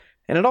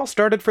 and it all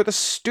started for the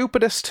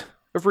stupidest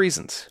of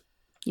reasons.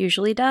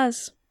 Usually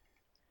does.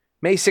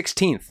 May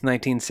 16th,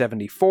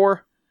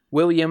 1974,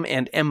 William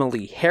and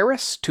Emily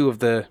Harris, 2 of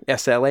the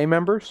SLA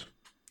members,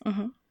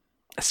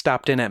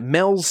 stopped in at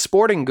Mel's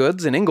Sporting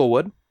Goods in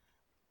Inglewood.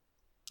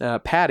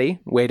 Patty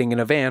waiting in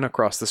a van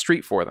across the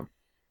street for them.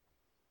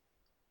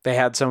 They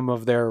had some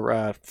of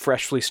their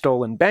freshly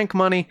stolen bank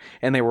money,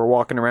 and they were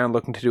walking around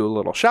looking to do a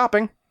little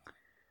shopping.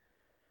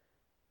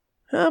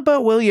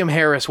 But William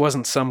Harris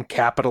wasn't some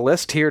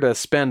capitalist here to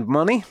spend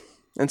money,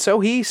 and so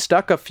he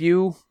stuck a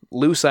few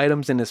loose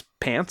items in his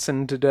pants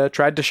and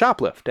tried to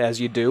shoplift, as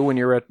you do when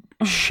you're a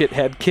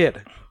shithead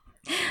kid.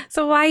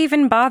 So why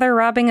even bother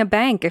robbing a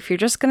bank if you're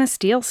just going to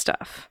steal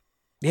stuff?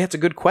 Yeah, it's a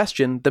good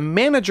question. The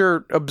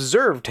manager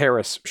observed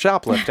Harris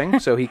shoplifting,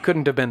 so he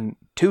couldn't have been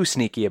too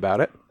sneaky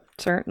about it.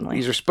 Certainly.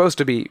 These are supposed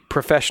to be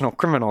professional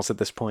criminals at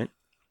this point.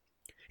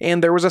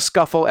 And there was a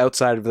scuffle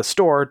outside of the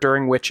store,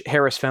 during which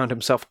Harris found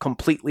himself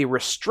completely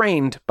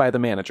restrained by the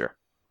manager.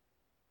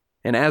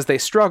 And as they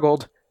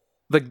struggled,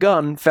 the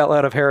gun fell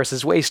out of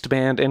Harris's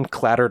waistband and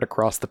clattered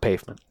across the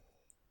pavement.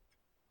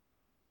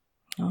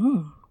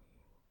 Oh.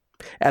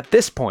 At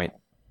this point,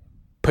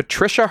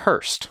 Patricia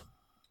Hearst,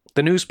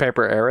 the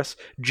newspaper heiress,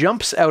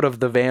 jumps out of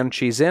the van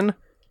she's in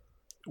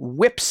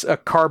whips a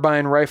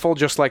carbine rifle,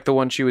 just like the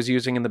one she was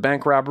using in the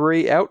bank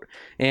robbery, out,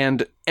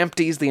 and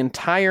empties the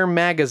entire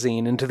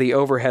magazine into the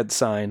overhead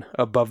sign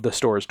above the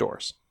store's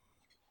doors.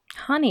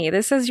 Honey,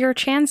 this is your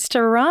chance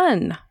to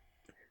run.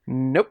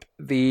 Nope.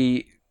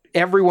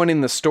 Everyone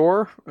in the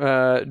store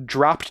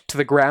dropped to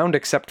the ground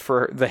except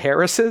for the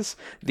Harrises.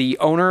 The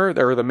owner,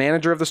 or the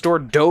manager of the store,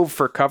 dove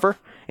for cover,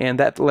 and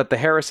that let the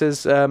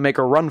Harrises make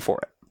a run for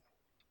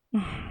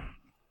it.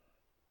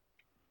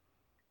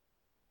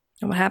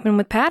 What happened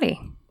with Patty?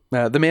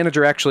 The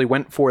manager actually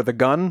went for the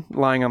gun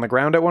lying on the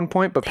ground at one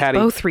point, but They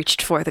both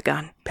reached for the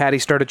gun. Patty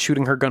started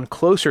shooting her gun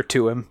closer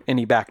to him, and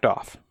he backed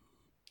off.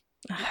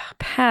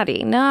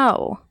 Patty,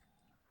 no.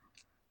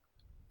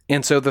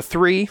 And so the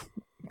three,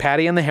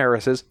 Patty and the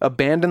Harrises,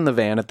 abandon the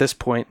van at this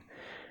point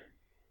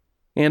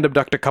and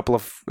abduct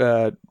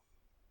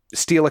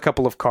steal a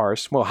couple of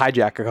cars. Well,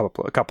 hijack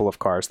a couple of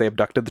cars. They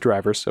abducted the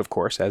drivers, of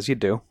course, as you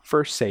do,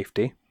 for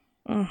safety.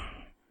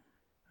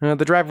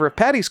 The driver of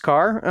Patty's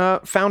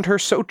car found her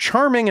so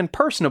charming and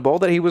personable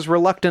that he was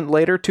reluctant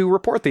later to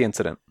report the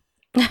incident.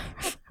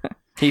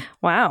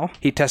 Wow.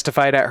 He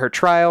testified at her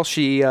trial.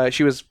 She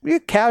was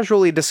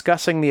casually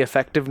discussing the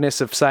effectiveness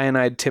of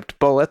cyanide-tipped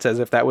bullets as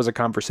if that was a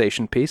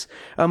conversation piece,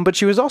 but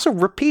she was also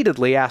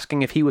repeatedly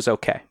asking if he was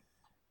okay.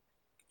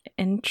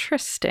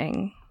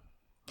 Interesting.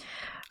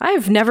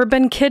 I've never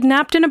been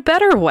kidnapped in a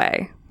better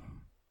way.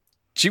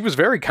 She was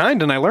very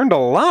kind, and I learned a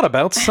lot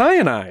about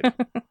cyanide.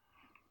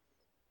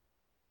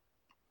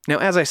 Now,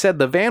 as I said,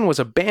 the van was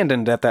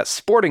abandoned at that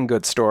sporting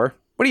goods store.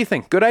 What do you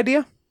think? Good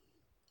idea?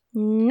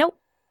 Nope.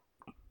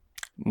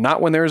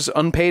 Not when there's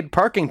unpaid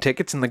parking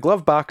tickets in the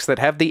glove box that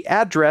have the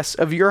address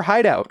of your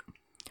hideout.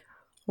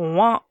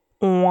 Wah,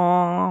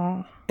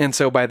 wah. And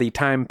so by the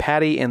time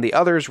Patty and the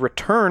others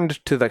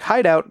returned to the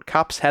hideout,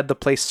 cops had the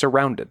place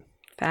surrounded.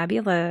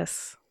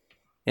 Fabulous.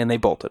 And they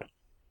bolted.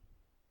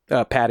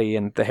 Patty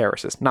and the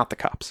Harrises, not the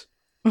cops.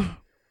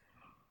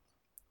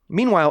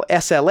 Meanwhile,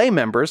 SLA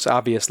members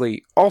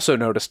obviously also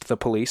noticed the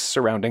police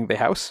surrounding the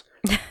house.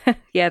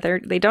 Yeah,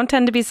 they don't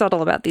tend to be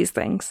subtle about these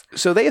things.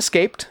 So they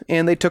escaped,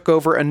 and they took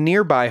over a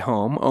nearby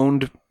home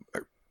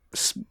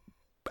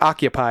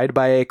occupied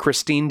by a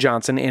Christine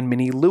Johnson and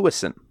Minnie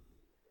Lewison.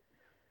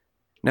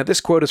 Now,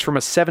 this quote is from a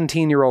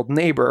 17-year-old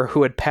neighbor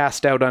who had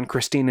passed out on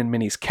Christine and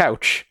Minnie's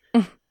couch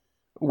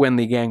when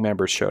the gang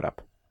members showed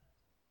up.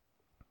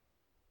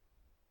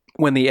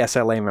 When the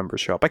SLA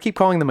members show up. I keep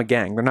calling them a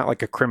gang. They're not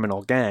like a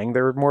criminal gang.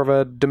 They're more of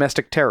a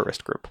domestic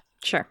terrorist group.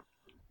 Sure.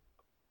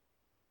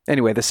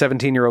 Anyway, the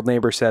 17-year-old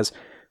neighbor says,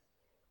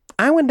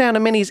 I went down to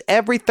Minnie's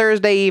every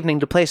Thursday evening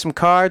to play some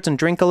cards and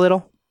drink a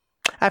little.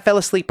 I fell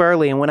asleep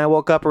early, and when I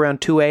woke up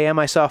around 2 a.m.,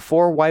 I saw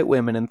 4 white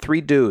women and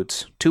 3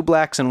 dudes, 2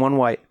 blacks and 1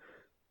 white.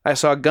 I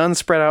saw guns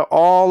spread out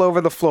all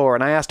over the floor,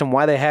 and I asked them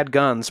why they had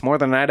guns, more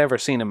than I'd ever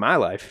seen in my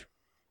life.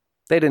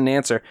 They didn't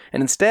answer,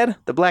 and instead,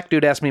 the black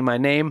dude asked me my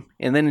name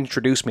and then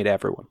introduced me to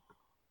everyone.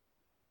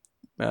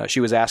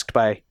 She was asked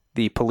by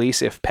the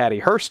police if Patty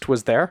Hearst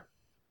was there.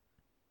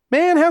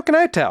 Man, how can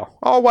I tell?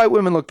 All white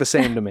women look the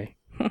same to me.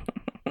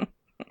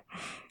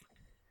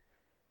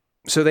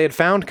 So they had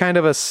found kind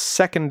of a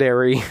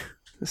secondary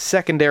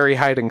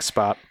hiding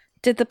spot.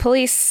 Did the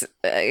police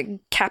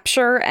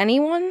capture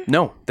anyone?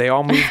 No, they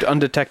all moved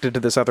undetected to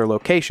this other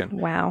location.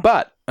 Wow.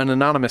 But an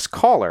anonymous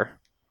caller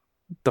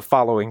the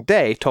following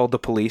day told the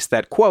police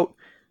that, quote,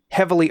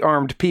 heavily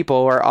armed people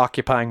are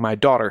occupying my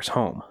daughter's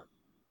home.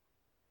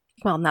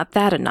 Well, not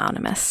that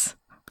anonymous.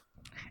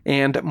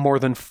 And more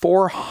than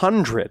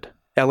 400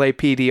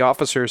 LAPD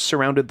officers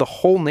surrounded the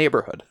whole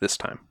neighborhood this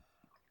time.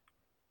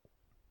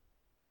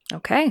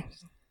 Okay,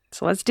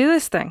 so let's do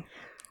this thing.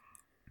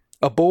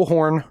 A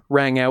bullhorn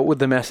rang out with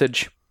the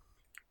message,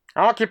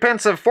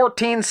 Occupants of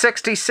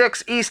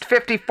 1466 East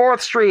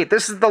 54th Street,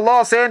 this is the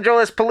Los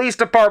Angeles Police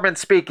Department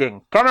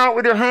speaking. Come out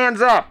with your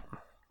hands up.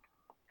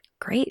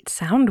 Great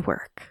sound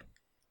work.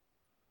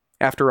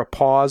 After a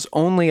pause,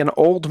 only an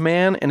old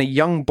man and a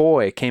young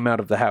boy came out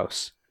of the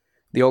house.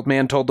 The old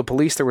man told the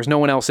police there was no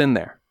one else in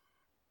there.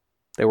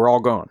 They were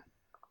all gone.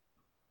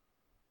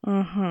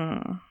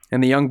 Mm-hmm.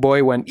 And the young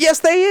boy went, yes,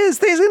 they is.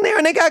 They's in there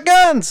and they got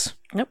guns.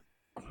 Yep.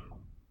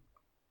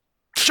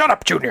 Shut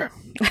up, Junior.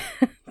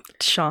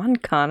 Sean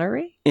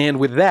Connery? And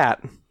with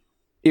that,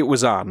 it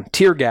was on.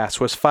 Tear gas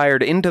was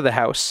fired into the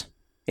house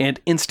and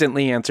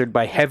instantly answered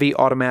by heavy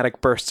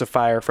automatic bursts of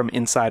fire from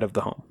inside of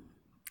the home.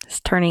 It's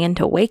turning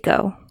into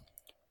Waco.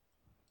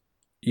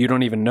 You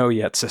don't even know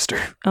yet, sister.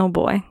 Oh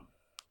boy.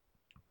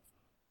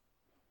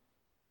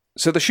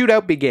 So the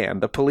shootout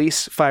began, the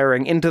police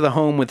firing into the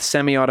home with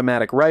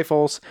semi-automatic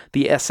rifles,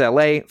 the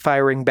SLA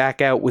firing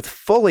back out with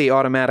fully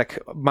automatic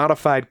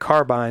modified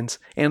carbines,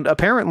 and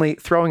apparently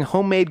throwing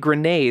homemade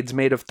grenades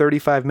made of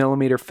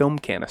 35mm film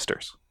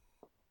canisters.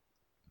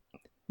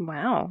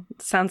 Wow.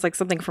 Sounds like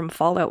something from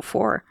Fallout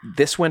 4.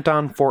 This went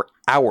on for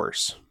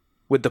hours,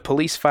 with the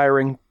police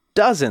firing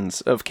dozens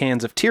of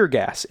cans of tear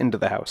gas into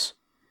the house.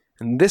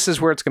 And this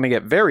is where it's going to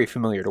get very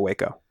familiar to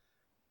Waco.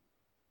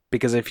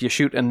 Because if you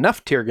shoot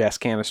enough tear gas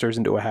canisters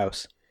into a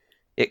house,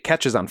 it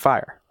catches on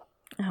fire.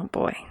 Oh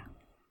boy.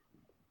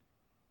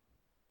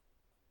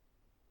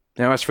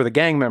 Now, as for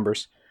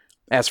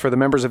the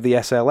members of the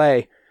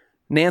SLA,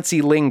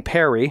 Nancy Ling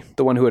Perry,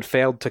 the one who had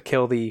failed to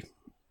kill the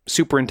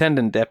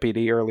superintendent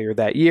deputy earlier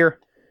that year,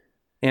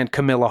 and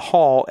Camilla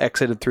Hall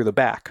exited through the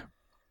back.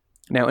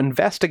 Now,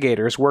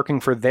 investigators working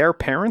for their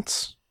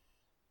parents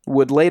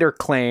would later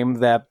claim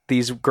that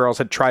these girls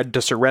had tried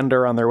to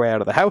surrender on their way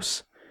out of the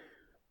house.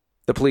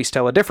 The police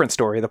tell a different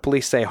story. The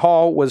police say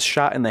Hall was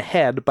shot in the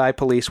head by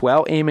police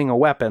while aiming a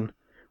weapon,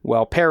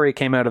 while Perry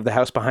came out of the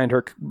house behind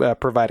her,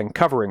 providing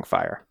covering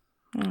fire.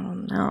 Oh,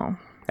 no.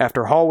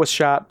 After Hall was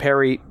shot,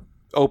 Perry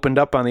opened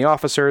up on the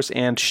officers,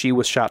 and she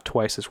was shot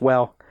twice as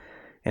well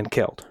and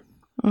killed.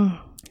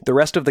 The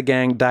rest of the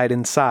gang died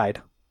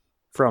inside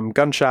from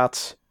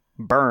gunshots,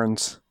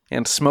 burns,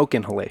 and smoke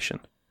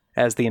inhalation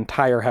as the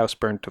entire house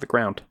burned to the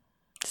ground.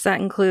 Does that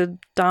include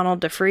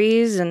Donald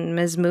DeFreeze and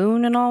Ms.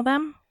 Moon and all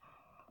them?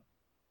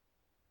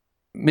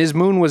 Ms.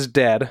 Moon was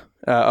dead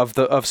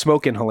of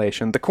smoke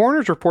inhalation. The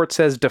coroner's report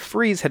says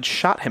DeFreeze had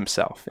shot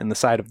himself in the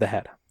side of the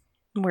head.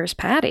 Where's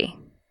Patty?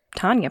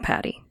 Tanya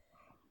Patty.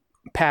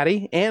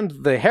 Patty and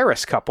the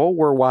Harris couple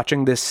were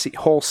watching this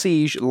whole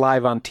siege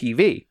live on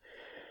TV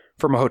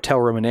from a hotel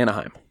room in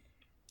Anaheim.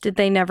 Did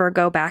they never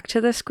go back to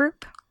this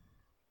group?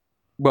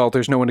 Well,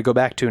 there's no one to go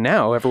back to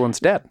now. Everyone's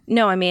dead.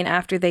 No, I mean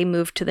after they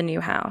moved to the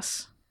new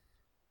house.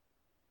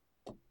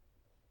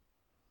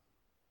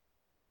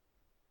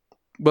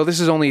 Well,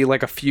 this is only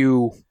like a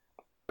few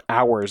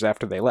hours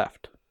after they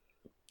left.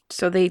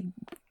 So they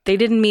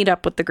didn't meet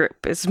up with the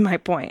group, is my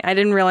point. I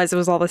didn't realize it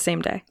was all the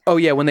same day. Oh,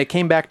 yeah. When they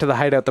came back to the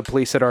hideout, the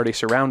police had already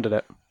surrounded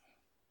it.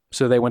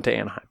 So they went to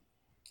Anaheim.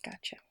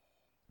 Gotcha.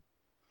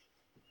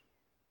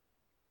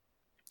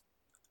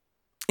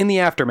 In the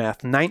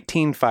aftermath,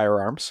 19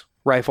 firearms,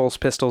 rifles,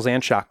 pistols,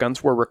 and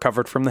shotguns were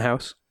recovered from the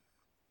house.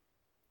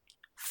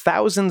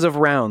 Thousands of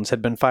rounds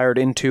had been fired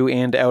into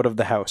and out of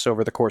the house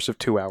over the course of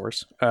 2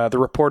 hours. The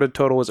reported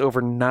total was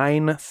over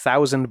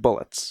 9,000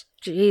 bullets.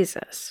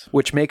 Jesus.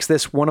 Which makes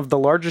this one of the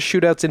largest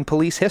shootouts in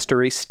police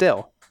history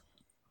still.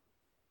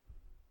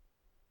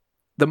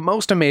 The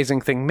most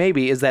amazing thing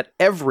maybe is that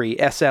every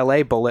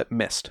SLA bullet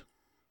missed.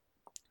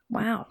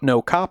 Wow.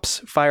 No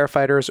cops,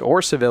 firefighters,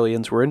 or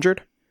civilians were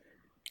injured.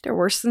 They're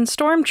worse than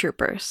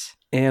stormtroopers.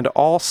 And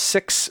all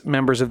 6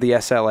 members of the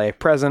SLA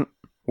present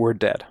were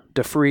dead.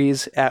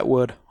 DeFreeze,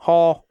 Atwood,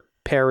 Hall,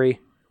 Perry,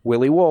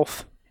 Willie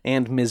Wolfe,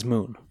 and Ms.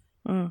 Moon.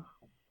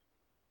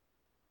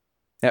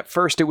 At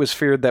first, it was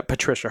feared that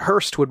Patricia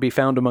Hearst would be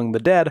found among the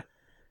dead,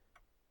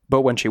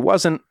 but when she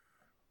wasn't,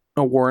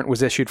 a warrant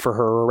was issued for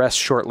her arrest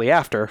shortly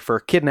after for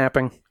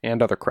kidnapping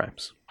and other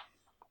crimes.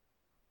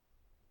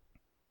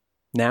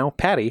 Now,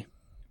 Patty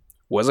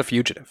was a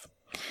fugitive.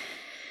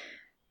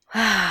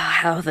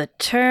 How the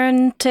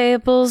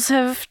turntables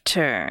have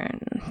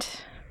turned.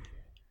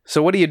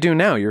 So what do you do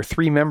now? You're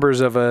 3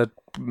 members of a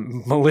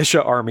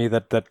militia army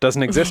that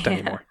doesn't exist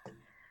anymore.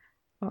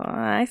 Well,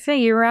 I say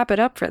you wrap it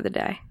up for the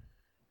day.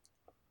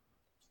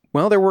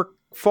 Well, there were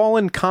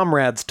fallen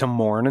comrades to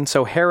mourn, and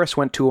so Harris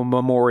went to a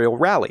memorial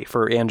rally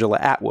for Angela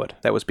Atwood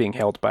that was being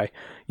held by,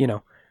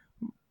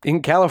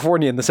 in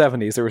California in the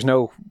 70s, there was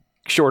no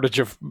shortage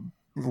of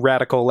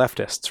radical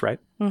leftists, right?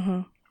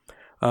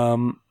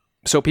 Mm-hmm.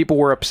 So people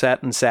were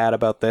upset and sad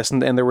about this,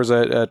 and there was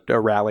a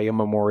rally, a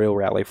memorial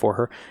rally for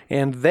her.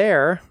 And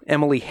there,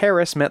 Emily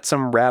Harris met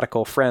some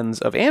radical friends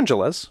of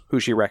Angela's, who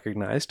she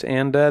recognized,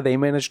 and they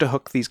managed to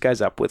hook these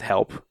guys up with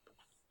help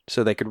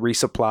so they could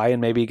resupply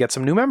and maybe get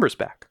some new members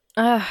back.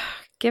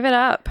 Give it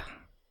up.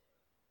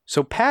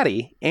 So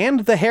Patty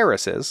and the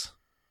Harrises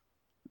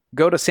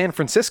go to San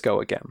Francisco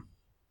again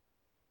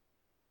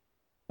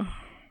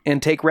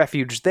and take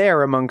refuge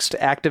there amongst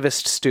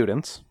activist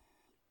students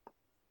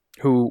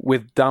who,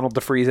 with Donald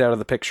DeFreeze out of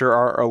the picture,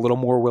 are a little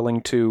more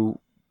willing to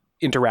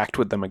interact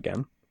with them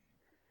again.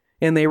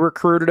 And they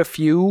recruited a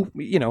few,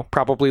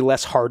 probably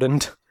less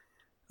hardened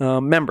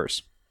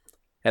members.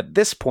 At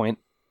this point,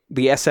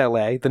 the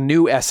SLA, the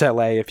new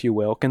SLA, if you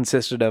will,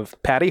 consisted of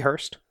Patty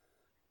Hearst,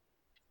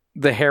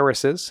 the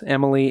Harrises,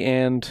 Emily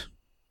and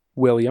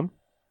William,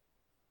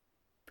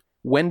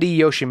 Wendy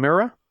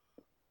Yoshimura,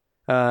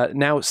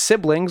 now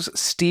siblings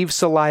Steve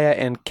Celaya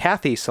and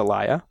Kathy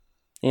Celaya,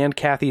 and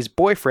Kathy's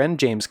boyfriend,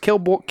 James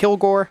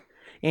Kilgore,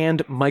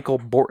 and Michael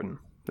Borton.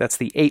 That's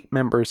the 8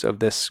 members of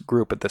this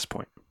group at this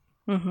point.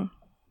 Mm-hmm.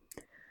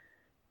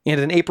 And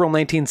in April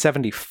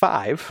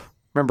 1975,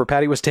 remember,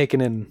 Patty was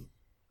taken in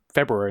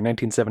February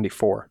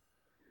 1974.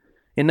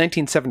 In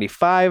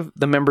 1975,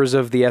 the members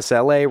of the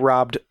SLA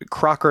robbed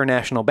Crocker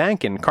National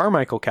Bank in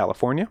Carmichael,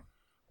 California.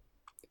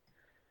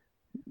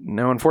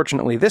 Now,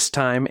 unfortunately, this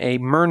time, a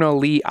Myrna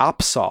Lee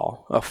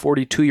Opsahl, a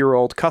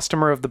 42-year-old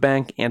customer of the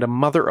bank and a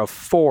mother of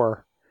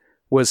 4,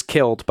 was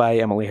killed by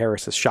Emily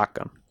Harris's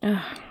shotgun.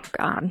 Oh,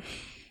 God.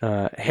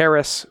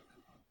 Harris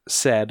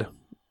said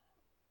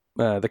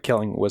the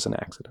killing was an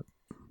accident.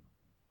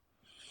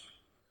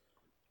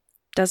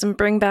 Doesn't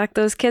bring back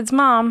those kids'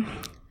 mom.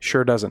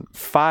 Sure doesn't.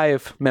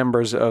 5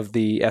 members of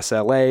the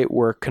SLA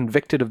were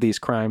convicted of these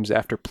crimes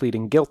after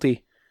pleading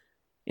guilty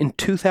in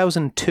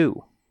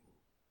 2002.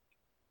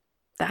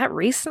 That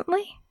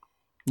recently?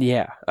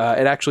 Yeah,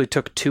 it actually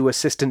took 2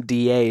 assistant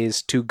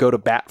DAs to go to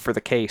bat for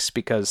the case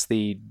because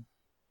the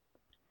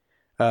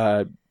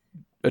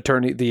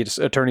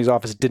attorney's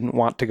office didn't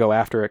want to go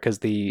after it because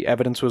the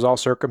evidence was all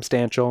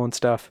circumstantial and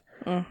stuff.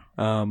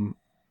 And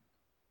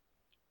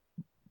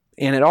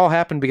it all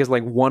happened because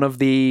like one of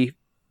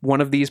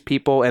these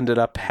people ended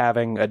up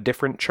having a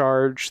different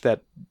charge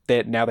that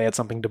now they had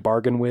something to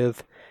bargain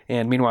with,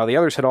 and meanwhile the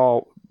others had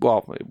all.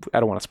 Well, I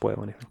don't want to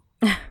spoil anything.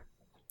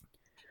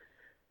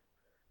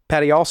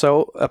 Patty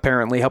also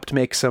apparently helped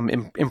make some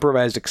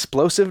improvised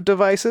explosive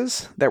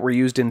devices that were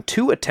used in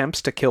 2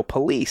 attempts to kill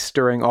police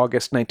during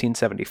August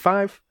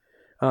 1975.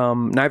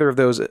 Neither of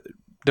those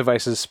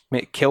devices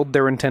killed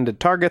their intended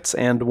targets,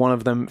 and one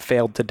of them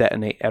failed to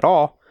detonate at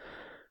all,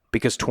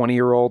 because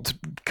 20-year-old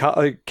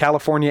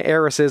California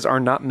heiresses are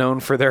not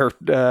known for their,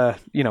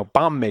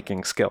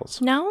 bomb-making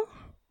skills. No?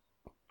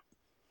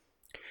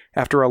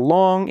 After a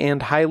long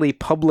and highly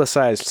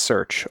publicized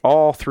search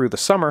all through the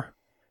summer,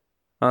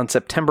 on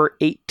September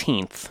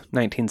 18th,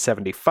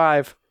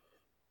 1975,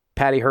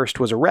 Patty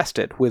Hearst was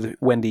arrested with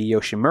Wendy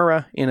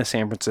Yoshimura in a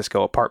San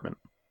Francisco apartment.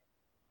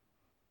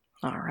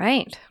 All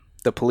right.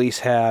 The police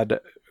had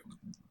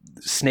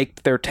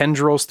snaked their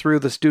tendrils through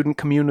the student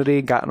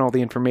community, gotten all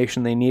the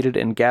information they needed,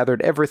 and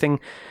gathered everything,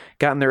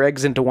 gotten their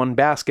eggs into one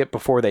basket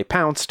before they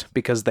pounced,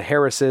 because the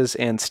Harrises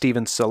and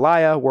Stephen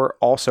Celaya were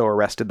also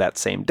arrested that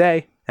same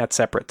day at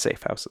separate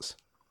safe houses.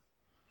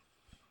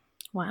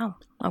 Wow.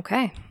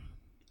 Okay.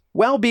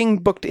 While being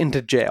booked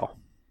into jail,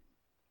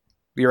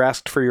 you're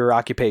asked for your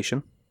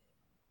occupation,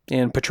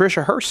 and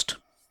Patricia Hearst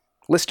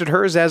listed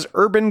hers as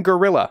urban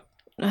guerrilla.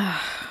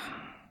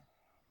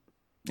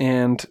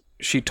 And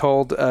she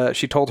told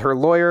her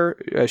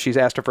lawyer, she's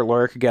asked if her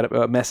lawyer could get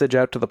a message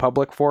out to the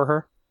public for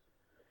her.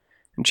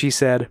 And she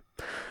said,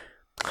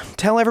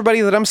 "Tell everybody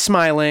that I'm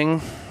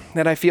smiling,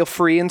 that I feel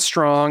free and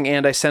strong,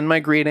 and I send my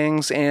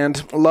greetings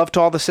and love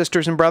to all the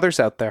sisters and brothers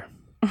out there."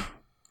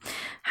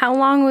 How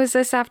long was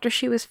this after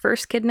she was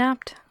first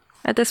kidnapped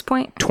at this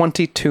point?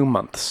 22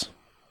 months.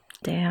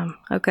 Damn.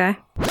 Okay.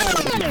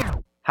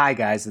 Hi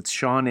guys, it's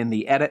Sean in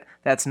the edit.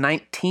 That's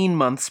 19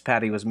 months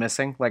Patty was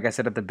missing. Like I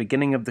said at the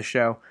beginning of the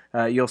show,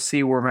 you'll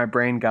see where my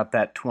brain got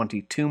that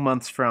 22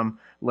 months from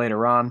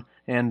later on.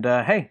 And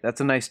hey,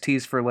 that's a nice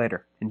tease for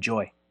later.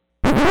 Enjoy.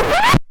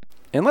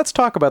 And let's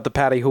talk about the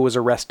Patty who was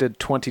arrested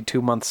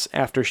 22 months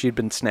after she'd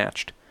been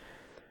snatched.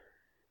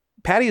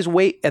 Patty's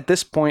weight at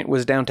this point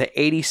was down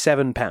to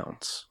 87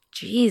 pounds.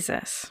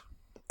 Jesus.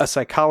 A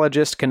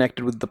psychologist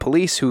connected with the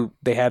police who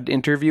they had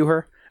interview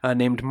her,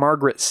 named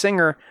Margaret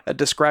Singer,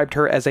 described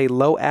her as a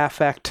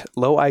low-affect,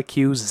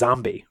 low-IQ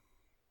zombie.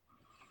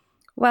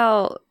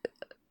 Well,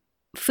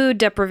 food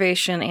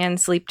deprivation and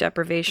sleep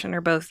deprivation are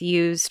both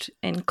used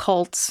in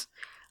cults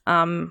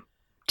to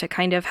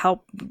kind of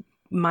help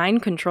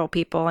mind control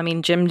people. I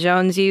mean, Jim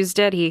Jones used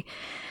it. He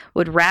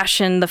would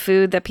ration the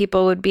food that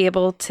people would be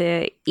able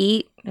to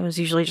eat. It was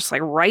usually just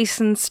like rice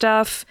and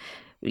stuff.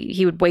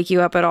 He would wake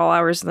you up at all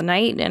hours of the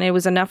night, and it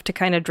was enough to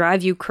kind of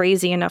drive you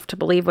crazy enough to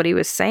believe what he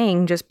was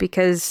saying just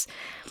because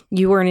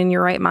you weren't in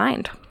your right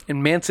mind.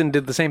 And Manson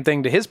did the same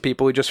thing to his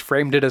people. He just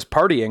framed it as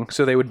partying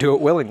so they would do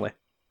it willingly.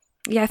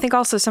 Yeah, I think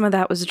also some of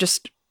that was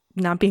just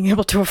not being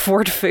able to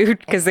afford food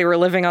because they were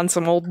living on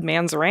some old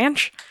man's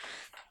ranch.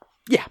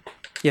 Yeah,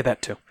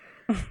 that too.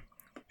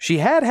 She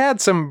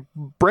had some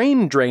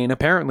brain drain,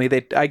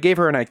 apparently. I gave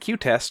her an IQ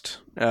test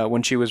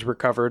when she was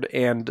recovered,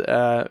 and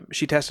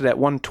she tested at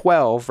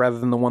 112 rather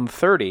than the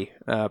 130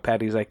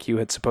 Patty's IQ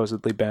had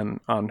supposedly been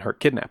on her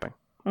kidnapping.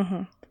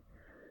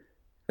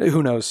 Mm-hmm.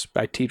 Who knows?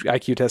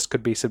 IQ tests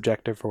could be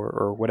subjective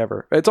or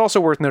whatever. It's also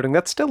worth noting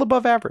that's still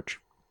above average.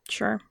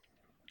 Sure.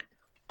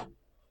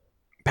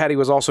 Patty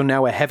was also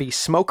now a heavy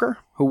smoker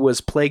who was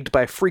plagued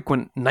by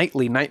frequent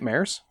nightly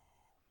nightmares.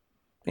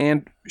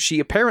 And she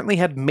apparently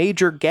had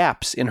major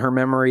gaps in her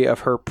memory of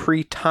her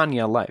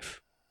pre-Tanya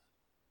life.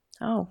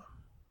 Oh.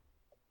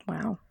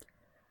 Wow.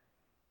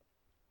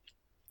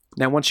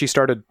 Now, once she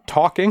started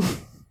talking,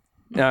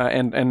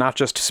 and not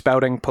just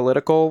spouting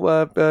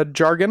political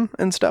jargon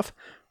and stuff,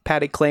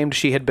 Patty claimed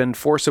she had been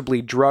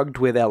forcibly drugged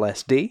with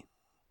LSD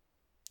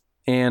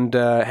and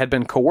had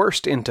been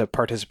coerced into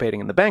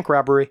participating in the bank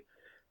robbery.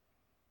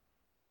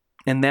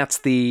 And that's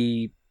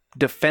the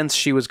defense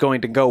she was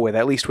going to go with,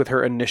 at least with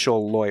her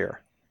initial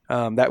lawyer.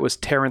 That was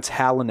Terrence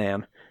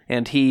Hallinan,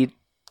 and he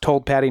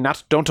told Patty,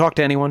 don't talk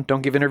to anyone,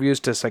 don't give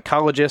interviews to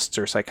psychologists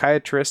or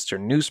psychiatrists or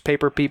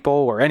newspaper people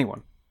or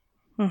anyone.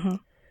 Mm-hmm.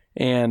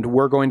 And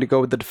we're going to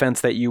go with the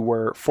defense that you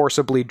were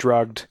forcibly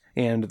drugged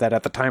and that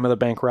at the time of the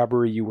bank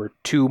robbery you were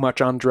too much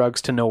on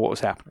drugs to know what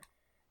was happening.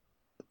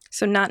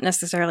 So not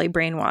necessarily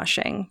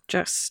brainwashing,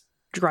 just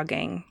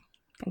drugging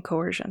and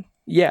coercion.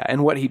 Yeah,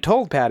 and what he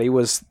told Patty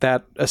was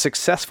that a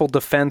successful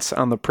defense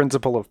on the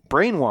principle of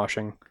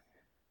brainwashing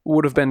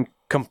would have been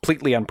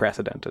completely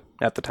unprecedented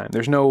at the time.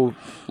 There's no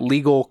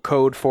legal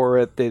code for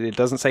it. It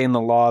doesn't say in the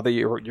law that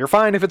you're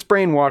fine if it's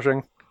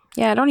brainwashing.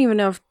 Yeah, I don't even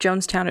know if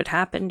Jonestown had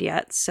happened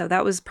yet. So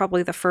that was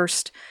probably the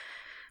first.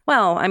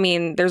 Well, I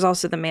mean, there's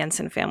also the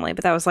Manson family,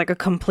 but that was like a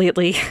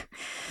completely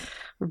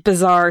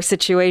bizarre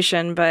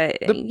situation, but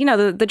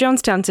the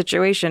Jonestown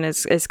situation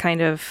is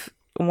kind of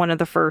one of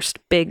the first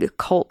big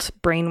cult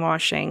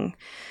brainwashing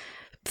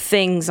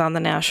things on the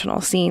national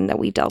scene that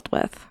we dealt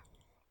with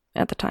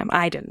at the time.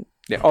 I didn't.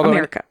 Yeah, although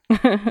America.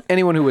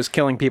 Anyone who was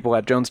killing people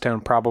at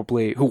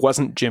Jonestown who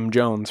wasn't Jim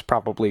Jones,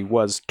 probably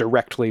was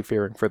directly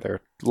fearing for their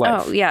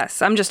life. Oh,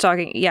 yes. I'm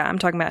talking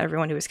about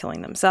everyone who was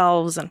killing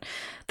themselves and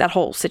that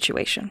whole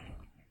situation.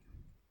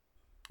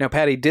 Now,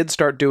 Patty did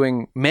start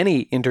doing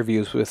many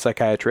interviews with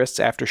psychiatrists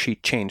after she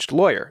changed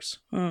lawyers.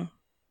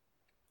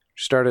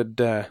 She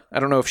started, I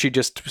don't know if she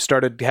just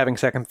started having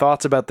second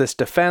thoughts about this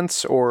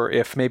defense, or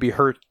if maybe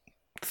her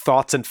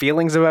thoughts and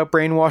feelings about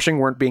brainwashing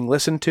weren't being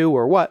listened to,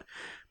 or what.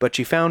 But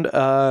she found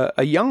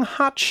a young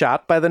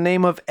hotshot by the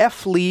name of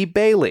F. Lee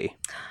Bailey.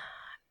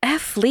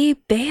 F. Lee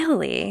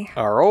Bailey.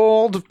 Our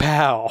old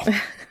pal.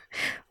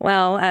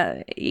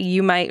 Well,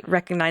 you might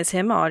recognize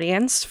him,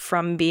 audience,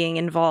 from being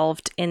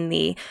involved in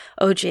the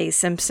O.J.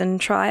 Simpson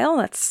trial.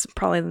 That's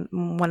probably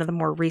one of the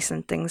more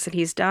recent things that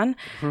he's done.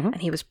 And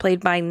he was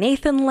played by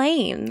Nathan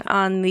Lane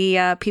on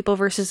the People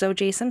vs.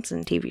 O.J.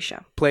 Simpson TV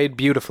show. Played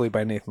beautifully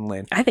by Nathan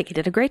Lane. I think he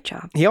did a great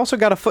job. He also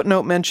got a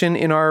footnote mention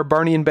in our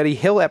Barney and Betty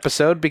Hill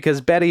episode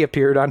because Betty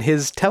appeared on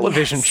his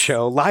television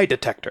show, Lie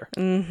Detector.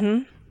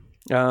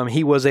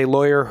 He was a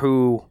lawyer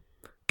who...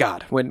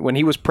 God, when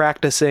he was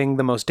practicing,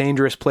 the most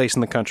dangerous place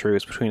in the country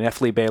was between F.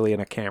 Lee Bailey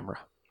and a camera.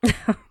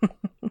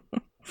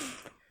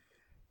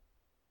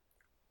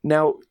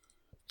 Now,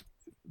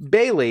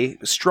 Bailey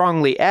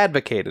strongly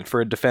advocated for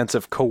a defense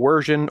of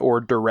coercion or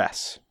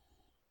duress.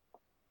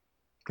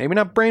 Maybe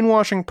not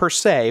brainwashing per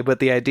se, but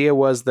the idea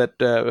was that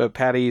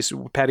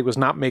Patty was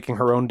not making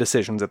her own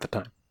decisions at the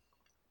time.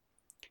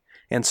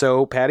 And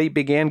so Patty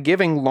began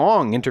giving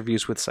long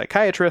interviews with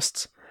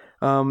psychiatrists,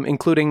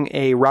 including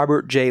a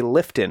Robert J.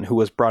 Lifton, who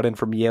was brought in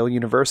from Yale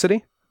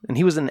University, and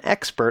he was an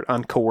expert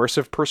on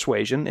coercive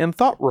persuasion and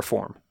thought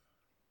reform.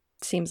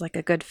 Seems like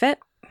a good fit.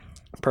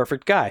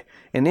 Perfect guy.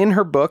 And in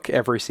her book,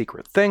 Every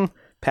Secret Thing,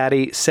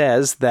 Patty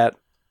says that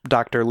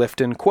Dr.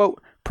 Lifton,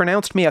 quote,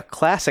 pronounced me a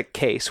classic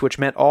case which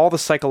met all the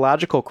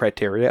psychological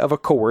criteria of a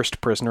coerced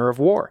prisoner of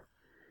war.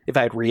 If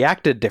I had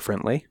reacted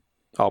differently,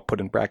 I'll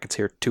put in brackets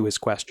here to his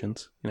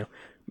questions,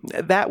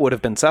 that would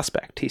have been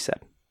suspect, he said.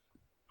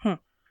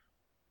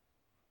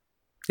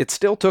 It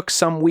still took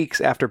some weeks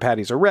after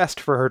Patty's arrest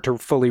for her to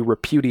fully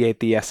repudiate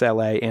the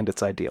SLA and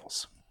its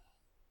ideals.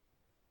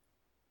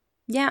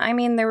 Yeah, I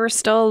mean, there were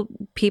still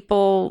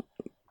people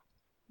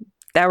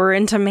that were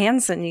into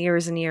Manson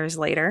years and years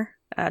later.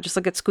 Just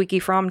look at Squeaky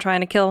Fromm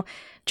trying to kill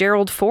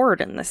Gerald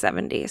Ford in the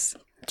 70s.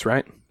 That's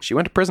right. She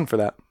went to prison for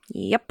that.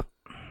 Yep.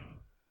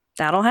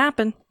 That'll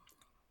happen.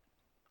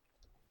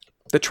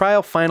 The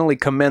trial finally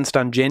commenced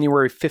on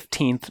January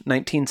 15th,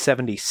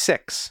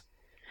 1976.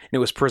 It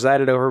was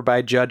presided over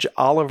by Judge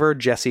Oliver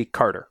Jesse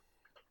Carter.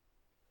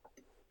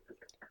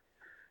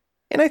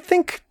 And I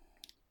think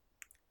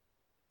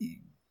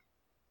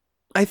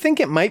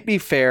it might be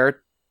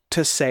fair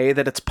to say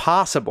that it's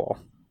possible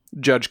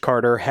Judge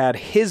Carter had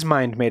his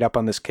mind made up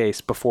on this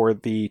case before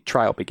the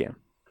trial began.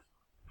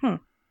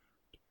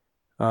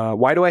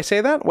 Why do I say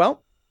that?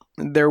 Well,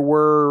 there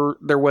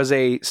was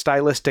a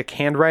stylistic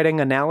handwriting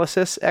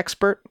analysis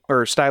expert,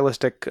 or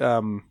stylistic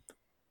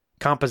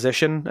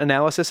composition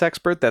analysis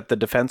expert that the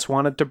defense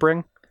wanted to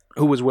bring,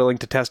 who was willing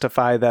to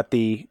testify that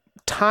the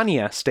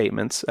Tanya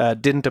statements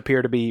didn't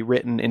appear to be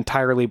written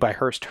entirely by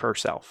Hearst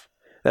herself,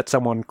 that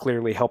someone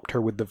clearly helped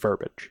her with the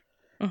verbiage.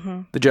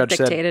 The judge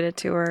dictated it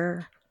to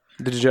her.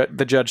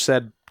 The judge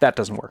said, that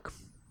doesn't work.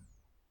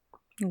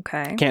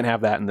 Okay. Can't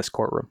have that in this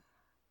courtroom.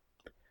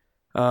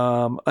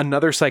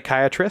 Another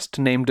psychiatrist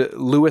named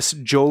Louis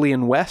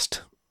Jolyon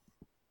West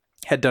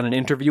had done an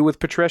interview with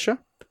Patricia,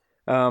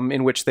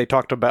 in which they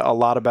talked about a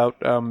lot about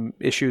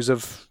issues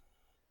of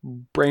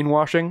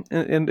brainwashing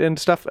and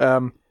stuff.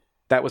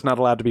 That was not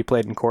allowed to be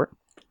played in court.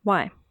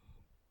 Why?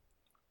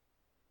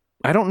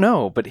 I don't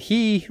know, but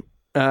he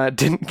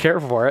didn't care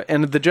for it,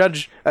 and the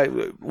judge,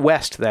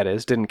 West, that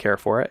is, didn't care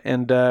for it,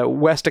 and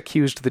West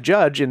accused the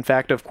judge, in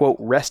fact, of, quote,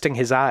 resting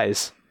his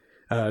eyes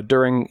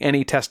during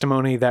any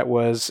testimony that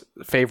was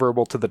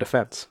favorable to the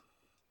defense.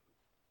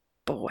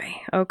 Boy,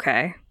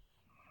 okay.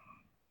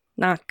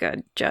 Not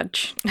good,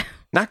 Judge.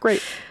 Not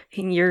great.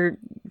 You're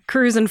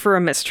cruising for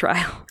a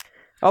mistrial.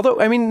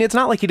 Although, I mean, it's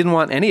not like he didn't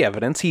want any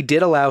evidence. He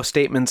did allow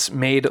statements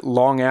made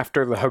long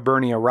after the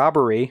Hibernia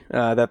robbery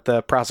that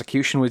the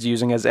prosecution was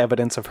using as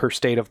evidence of her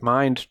state of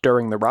mind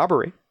during the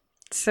robbery.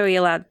 So he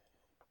allowed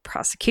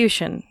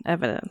prosecution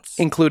evidence.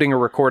 Including a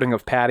recording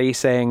of Patty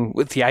saying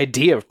the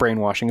idea of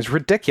brainwashing is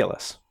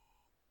ridiculous.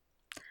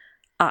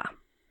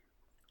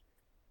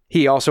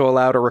 He also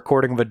allowed a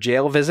recording of a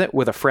jail visit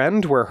with a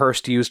friend where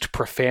Hearst used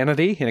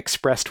profanity and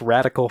expressed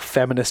radical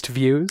feminist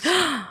views.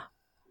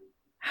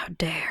 How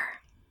dare.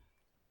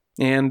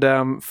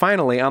 And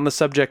finally, on the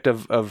subject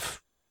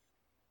of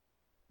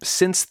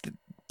since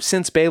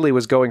Bailey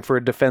was going for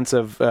a defense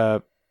of,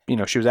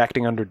 she was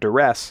acting under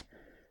duress,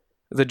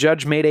 the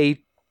judge made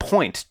a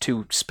point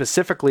to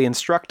specifically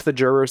instruct the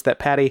jurors that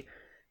Patty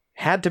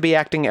had to be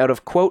acting out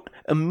of, quote,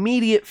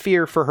 immediate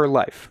fear for her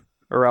life,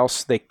 or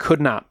else they could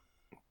not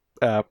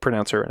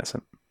pronounce her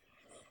innocent.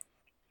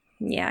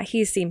 Yeah,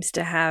 he seems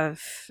to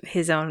have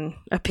his own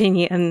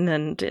opinion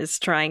and is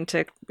trying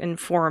to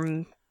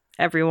inform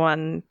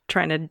everyone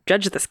trying to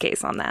judge this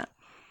case on that.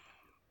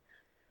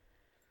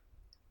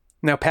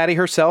 Now, Patty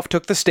herself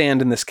took the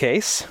stand in this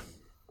case.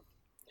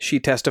 She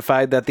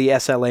testified that the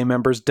SLA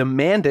members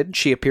demanded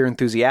she appear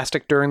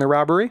enthusiastic during the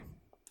robbery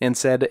and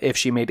said if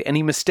she made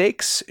any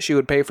mistakes, she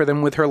would pay for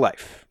them with her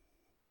life.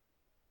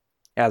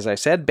 As I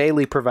said,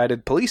 Bailey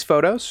provided police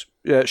photos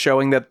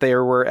showing that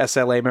there were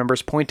SLA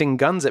members pointing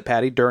guns at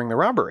Patty during the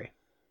robbery.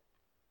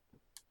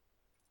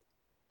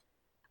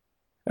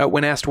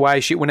 When asked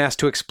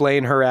to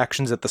explain her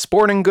actions at the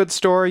sporting goods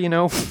store,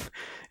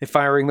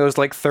 firing those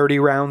like 30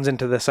 rounds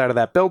into the side of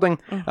that building,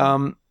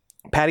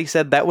 Patty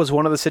said that was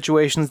one of the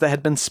situations that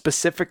had been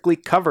specifically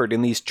covered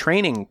in these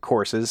training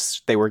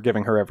courses they were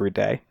giving her every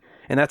day.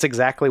 And that's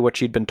exactly what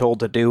she'd been told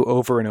to do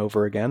over and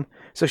over again.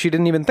 So she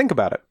didn't even think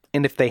about it.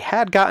 And if they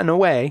had gotten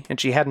away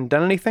and she hadn't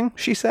done anything,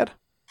 she said,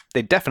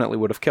 they definitely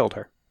would have killed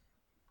her.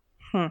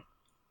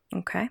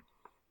 Okay.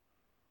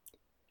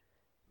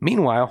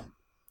 Meanwhile,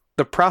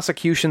 the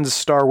prosecution's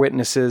star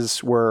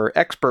witnesses were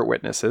expert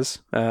witnesses,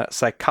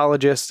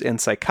 psychologists and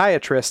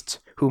psychiatrists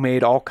who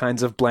made all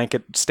kinds of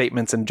blanket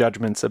statements and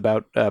judgments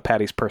about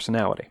Patty's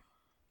personality.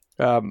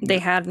 They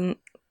hadn't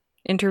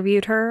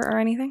interviewed her or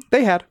anything?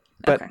 They had,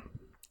 but okay.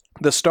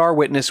 The star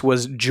witness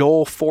was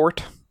Joel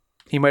Fort.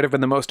 He might have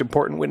been the most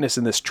important witness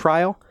in this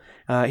trial.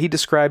 He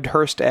described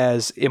Hearst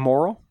as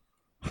immoral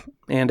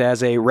and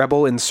as a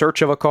rebel in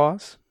search of a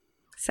cause.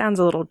 Sounds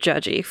a little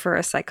judgy for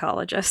a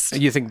psychologist.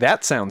 You think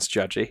that sounds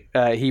judgy?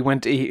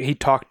 He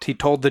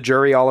told the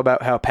jury all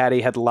about how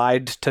Patty had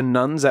lied to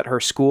nuns at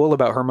her school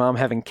about her mom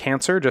having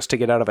cancer just to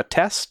get out of a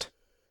test.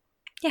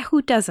 Yeah,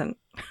 who doesn't?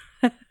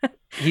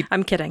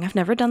 I'm kidding. I've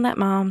never done that,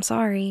 Mom.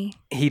 Sorry.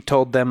 He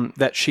told them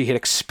that she had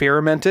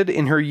experimented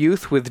in her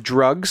youth with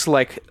drugs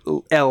like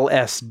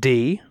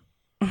LSD.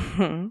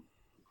 Mm-hmm.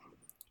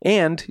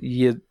 And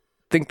you'd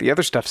think the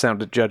other stuff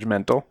sounded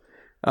judgmental.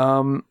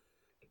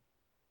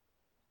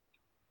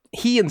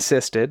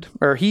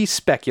 He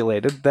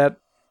speculated that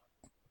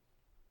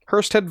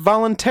Hearst had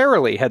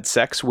voluntarily had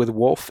sex with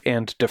Wolfe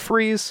and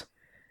DeFries.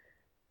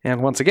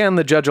 And once again,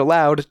 the judge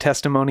allowed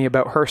testimony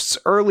about Hearst's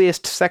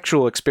earliest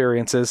sexual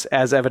experiences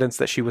as evidence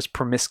that she was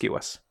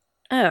promiscuous.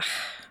 Ugh.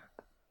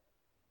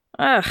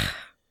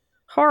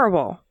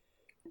 Horrible.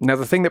 Now,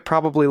 the thing that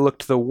probably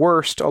looked the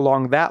worst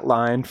along that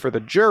line for the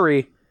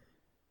jury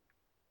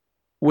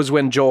was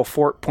when Joel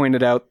Fort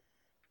pointed out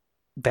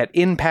that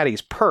in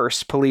Patty's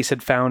purse, police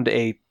had found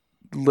a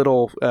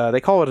little,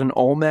 they call it an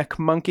Olmec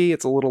monkey.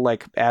 It's a little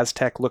like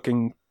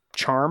Aztec-looking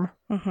charm.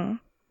 Mm-hmm.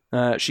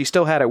 She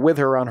still had it with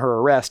her on her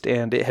arrest,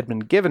 and it had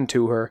been given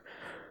to her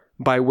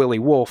by Willie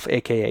Wolfe,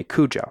 a.k.a.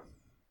 Cujo.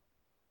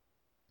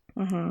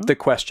 Mm-hmm. The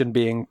question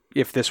being,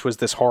 if this was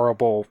this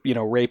horrible,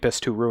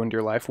 rapist who ruined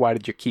your life, why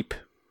did you keep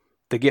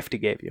the gift he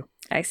gave you?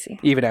 I see.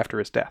 Even after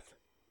his death.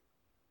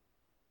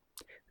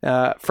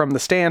 From the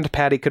stand,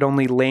 Patty could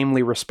only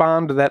lamely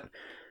respond that,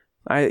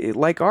 I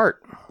like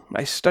art.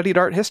 I studied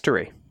art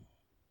history.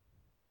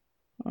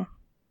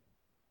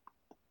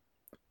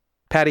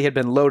 Patty had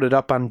been loaded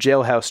up on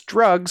jailhouse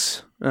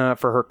drugs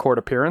for her court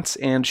appearance,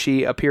 and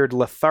she appeared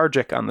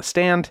lethargic on the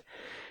stand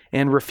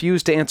and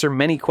refused to answer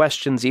many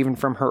questions even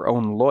from her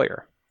own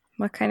lawyer.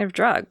 What kind of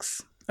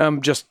drugs? I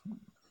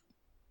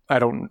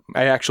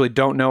actually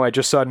don't know. I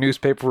just saw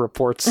newspaper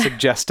reports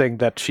suggesting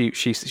that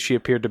she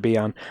appeared to be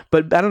on.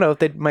 But I don't know,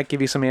 they might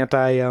give you some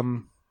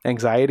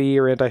anxiety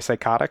or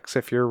antipsychotics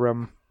if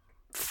you're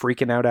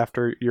freaking out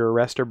after your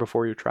arrest or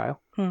before your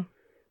trial.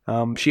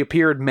 She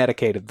appeared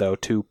medicated, though,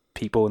 to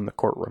people in the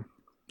courtroom.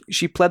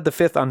 She pled the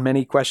fifth on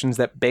many questions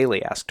that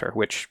Bailey asked her,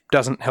 which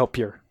doesn't help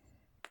your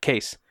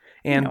case.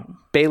 And no.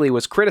 Bailey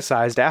was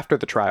criticized after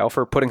the trial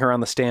for putting her on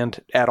the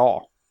stand at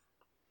all.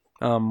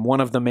 One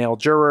of the male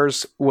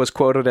jurors was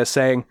quoted as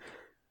saying,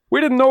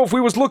 "We didn't know if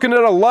we was looking at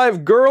a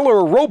live girl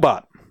or a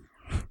robot."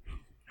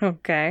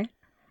 Okay.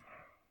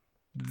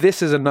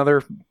 This is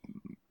another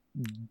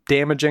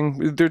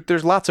damaging.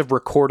 There's lots of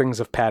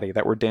recordings of Patty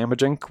that were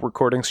damaging.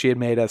 Recordings she had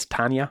made as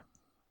Tanya.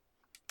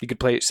 You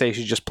could say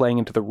she's just playing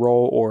into the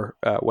role or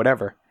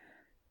whatever.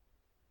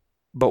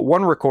 But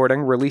one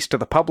recording released to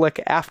the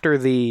public after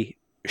the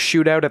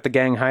shootout at the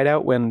gang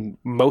hideout when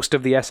most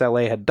of the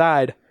SLA had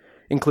died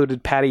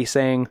included Patty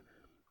saying,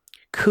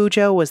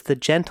 "Cujo was the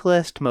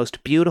gentlest,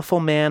 most beautiful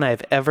man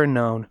I've ever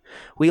known.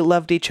 We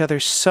loved each other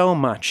so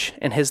much,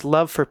 and his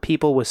love for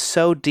people was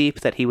so deep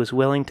that he was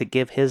willing to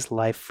give his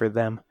life for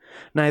them.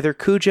 Neither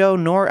Cujo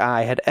nor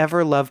I had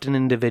ever loved an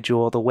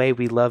individual the way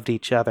we loved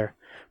each other.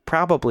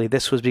 Probably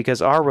this was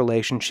because our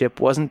relationship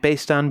wasn't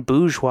based on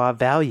bourgeois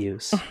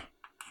values."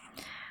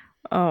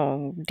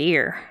 Oh,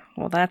 dear.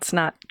 Well, that's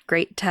not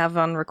great to have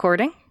on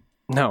recording.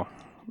 No,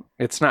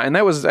 it's not. And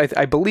that was,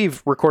 I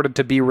believe, recorded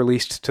to be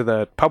released to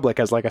the public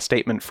as like a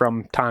statement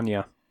from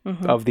Tanya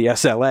of the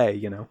SLA,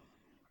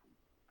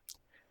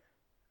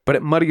 But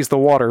it muddies the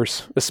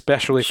waters,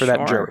 especially for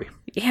that jury.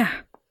 Yeah.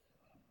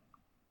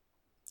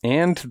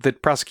 And the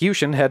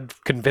prosecution had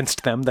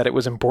convinced them that it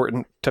was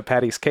important to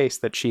Patty's case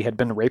that she had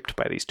been raped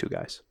by these two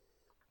guys.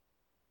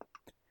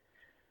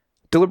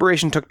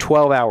 Deliberation took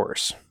 12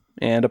 hours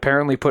and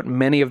apparently put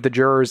many of the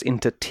jurors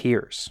into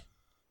tears.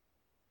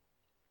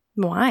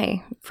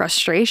 Why?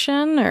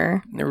 Frustration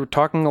or? They were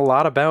talking a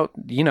lot about,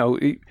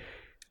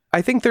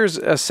 I think there's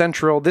a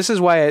central... This is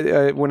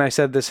why when I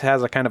said this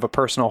has a kind of a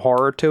personal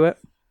horror to it,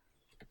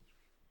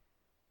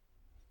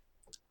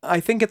 I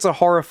think it's a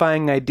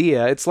horrifying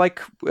idea. It's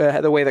like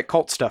the way that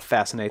cult stuff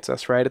fascinates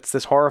us, right? It's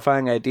this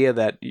horrifying idea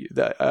that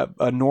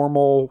a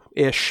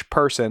normal-ish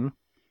person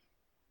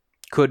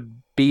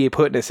could be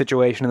put in a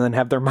situation and then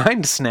have their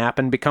mind snap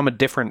and become a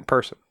different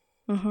person.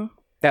 Mm-hmm.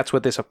 That's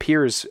what this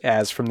appears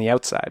as from the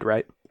outside,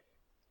 right?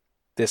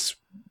 This,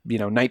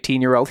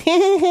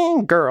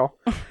 19-year-old girl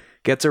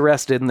gets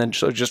arrested and then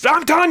she'll just,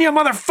 I'm telling you,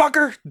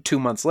 motherfucker, 2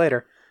 months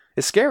later.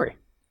 It's scary.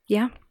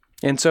 Yeah.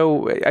 And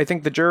so I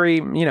think the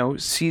jury,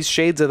 sees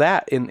shades of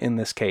that in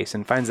this case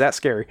and finds that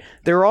scary.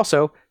 They're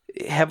also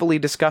heavily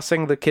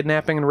discussing the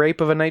kidnapping and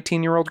rape of a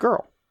 19-year-old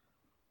girl.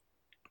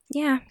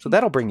 Yeah. So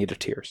that'll bring you to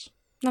tears.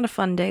 Not a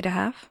fun day to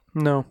have.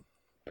 No.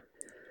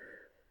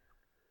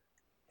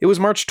 It was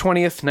March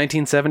 20th,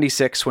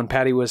 1976, when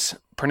Patty was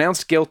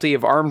pronounced guilty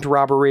of armed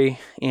robbery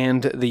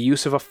and the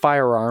use of a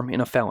firearm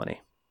in a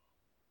felony.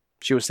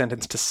 She was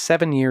sentenced to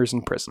 7 years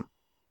in prison.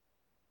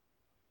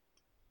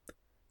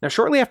 Now,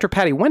 shortly after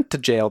Patty went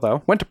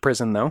to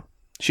prison, though,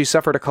 she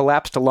suffered a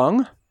collapsed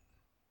lung,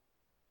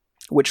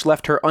 which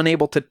left her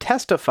unable to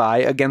testify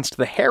against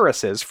the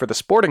Harrises for the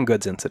sporting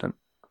goods incident.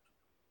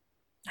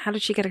 How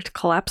did she get a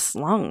collapsed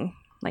lung?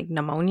 Like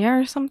pneumonia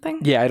or something?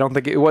 Yeah, I don't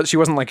think it was. She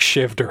wasn't like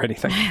shivved or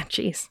anything.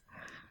 Jeez.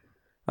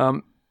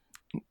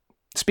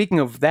 Speaking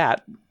of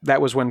that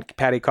was when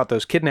Patty caught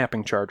those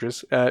kidnapping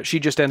charges.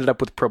 She just ended up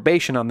with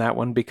probation on that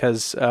one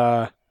because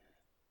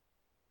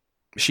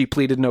she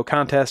pleaded no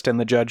contest, and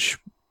the judge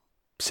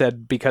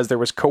said because there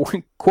was,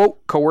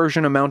 quote,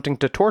 coercion amounting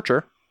to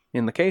torture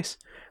in the case,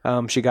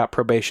 she got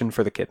probation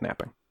for the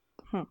kidnapping.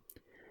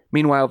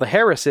 Meanwhile, the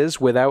Harrises,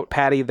 without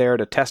Patty there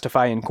to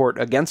testify in court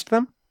against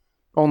them,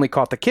 only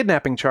caught the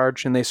kidnapping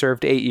charge, and they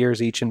served 8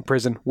 years each in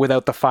prison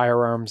without the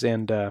firearms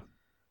and,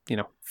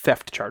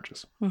 theft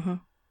charges. Mm-hmm.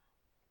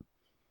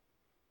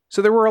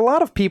 So there were a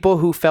lot of people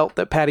who felt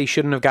that Patty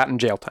shouldn't have gotten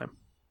jail time.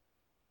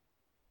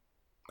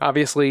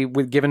 Obviously,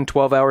 given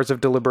 12 hours of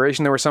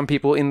deliberation, there were some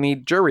people in the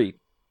jury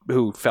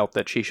who felt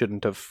that she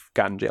shouldn't have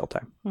gotten jail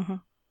time. Mm-hmm.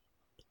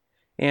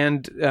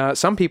 And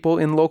some people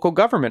in local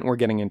government were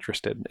getting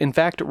interested. In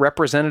fact,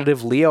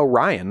 Representative Leo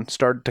Ryan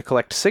started to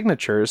collect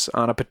signatures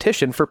on a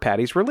petition for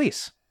Patty's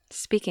release.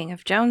 Speaking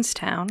of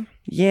Jonestown.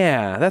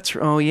 Yeah, that's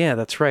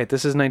right.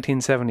 This is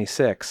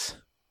 1976.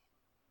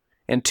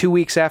 And 2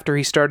 weeks after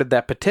he started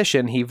that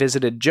petition, he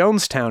visited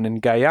Jonestown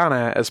in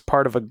Guyana as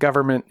part of a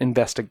government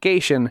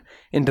investigation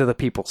into the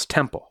People's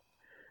Temple.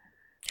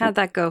 How'd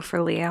that go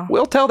for Leo?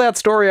 We'll tell that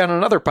story on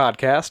another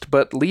podcast,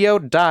 but Leo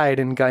died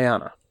in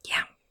Guyana.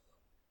 Yeah.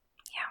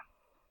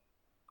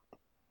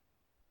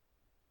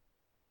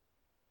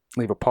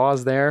 Leave a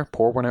pause there.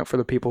 Pour one out for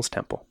the People's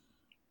Temple.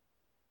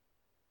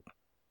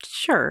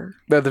 Sure.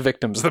 They're the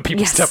victims of the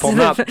People's Temple,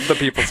 not the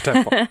People's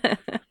Temple.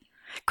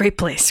 Great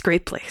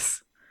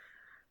place.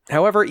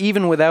 However,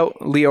 even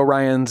without Leo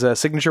Ryan's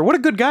signature, what a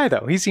good guy,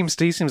 though. He seems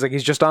like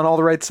he's just on all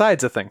the right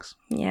sides of things.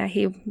 Yeah,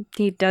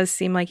 he does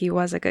seem like he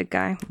was a good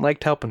guy.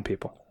 Liked helping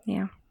people.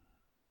 Yeah.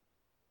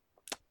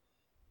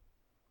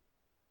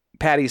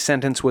 Patty's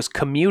sentence was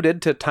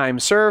commuted to time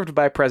served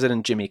by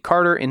President Jimmy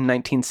Carter in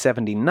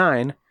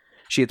 1979.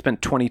 She had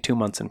spent 22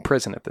 months in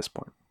prison at this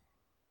point.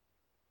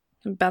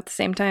 About the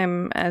same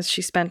time as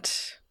she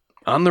spent...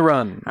 On the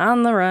run,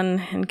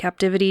 in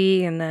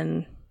captivity, and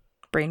then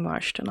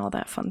brainwashed and all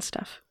that fun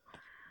stuff.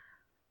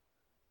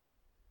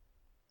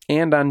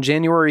 And on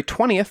January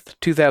 20th,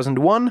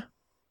 2001,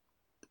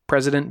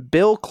 President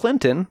Bill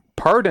Clinton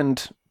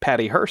pardoned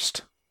Patty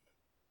Hearst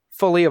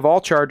fully of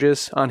all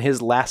charges on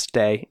his last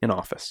day in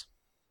office.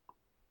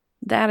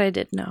 That I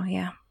did know,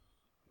 yeah.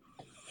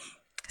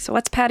 So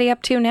what's Patty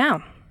up to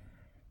now?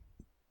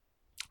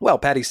 Well,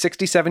 Patty's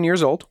 67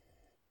 years old.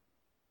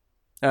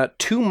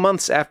 2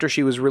 months after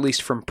she was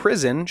released from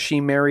prison,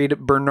 she married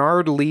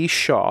Bernard Lee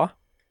Shaw,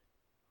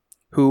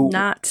 who...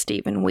 Not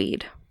Stephen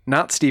Weed.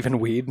 Not Stephen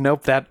Weed.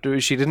 Nope,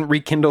 she didn't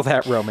rekindle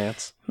that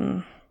romance.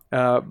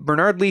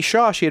 Bernard Lee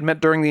Shaw she had met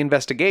during the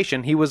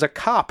investigation. He was a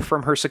cop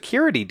from her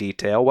security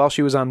detail while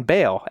she was on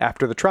bail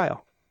after the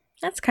trial.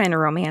 That's kind of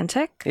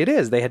romantic. It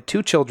is. They had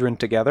 2 children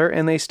together,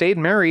 and they stayed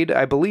married,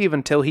 I believe,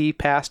 until he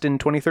passed in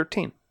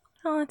 2013.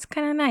 Oh, that's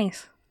kind of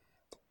nice.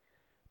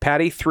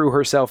 Patty threw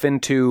herself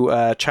into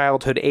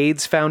childhood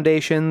AIDS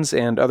foundations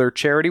and other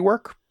charity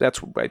work.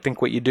 That's, I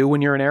think, what you do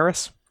when you're an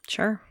heiress.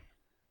 Sure.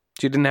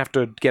 She didn't have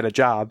to get a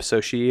job, so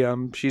she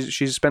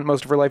spent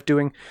most of her life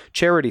doing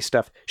charity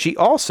stuff. She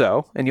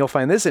also, and you'll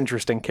find this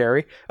interesting,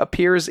 Carrie,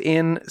 appears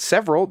in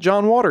several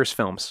John Waters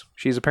films.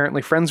 She's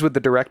apparently friends with the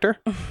director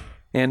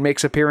and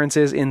makes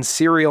appearances in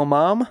Serial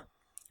Mom,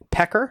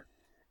 Pecker,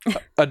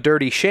 A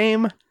Dirty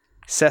Shame,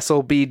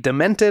 Cecil B.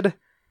 Demented,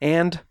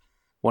 and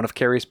one of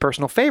Carrie's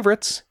personal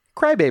favorites,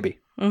 Crybaby.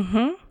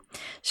 Mm-hmm.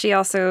 She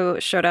also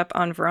showed up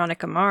on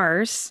Veronica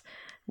Mars,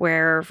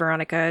 where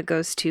Veronica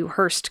goes to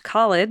Hearst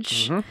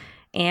College. Mm-hmm.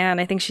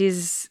 And I think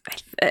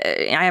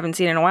I haven't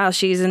seen it in a while.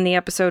 She's in the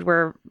episode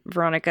where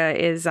Veronica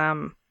is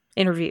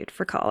interviewed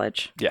for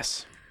college.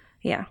 Yes.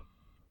 Yeah.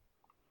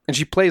 And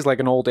she plays like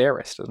an old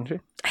heiress, doesn't she?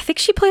 I think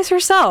she plays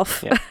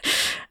herself.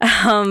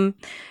 Yeah.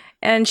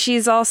 And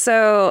she's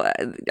also,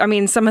 I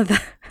mean, some of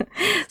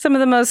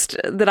the most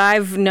that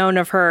I've known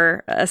of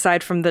her,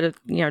 aside from the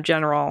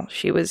general,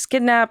 she was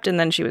kidnapped and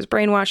then she was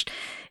brainwashed,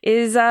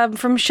 is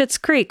from Schitt's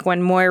Creek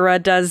when Moira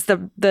does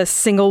the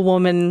single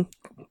woman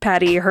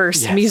Patty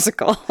Hearst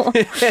musical.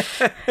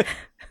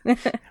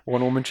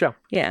 One woman show.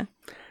 Yeah.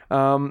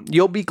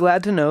 You'll be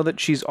glad to know that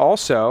she's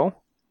also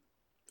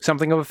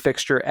something of a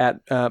fixture at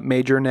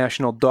major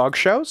national dog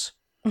shows.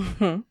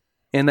 Mm-hmm.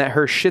 And that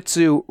her Shih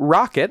Tzu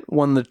Rocket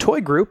won the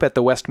toy group at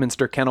the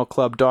Westminster Kennel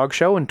Club Dog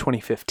Show in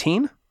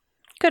 2015.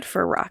 Good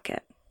for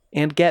Rocket.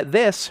 And get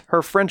this,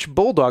 her French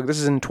Bulldog, this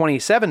is in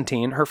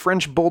 2017, her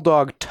French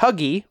Bulldog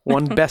Tuggy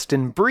won Best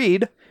in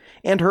Breed,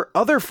 and her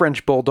other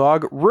French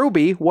Bulldog,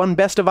 Ruby, won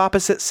Best of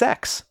Opposite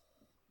Sex.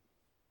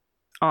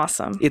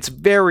 Awesome. It's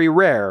very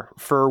rare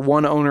for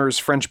one owner's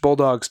French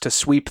Bulldogs to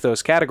sweep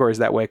those categories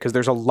that way because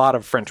there's a lot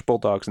of French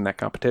Bulldogs in that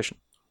competition.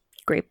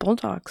 Great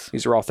bulldogs.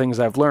 These are all things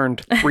I've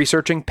learned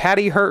researching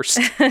Patty Hearst.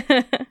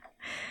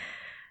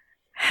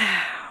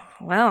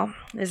 Well,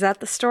 is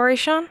that the story,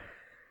 Sean?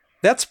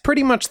 That's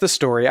pretty much the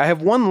story. I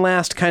have one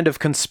last kind of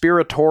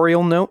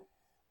conspiratorial note,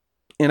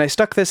 and I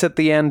stuck this at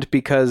the end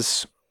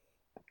because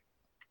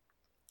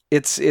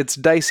it's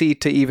dicey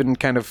to even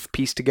kind of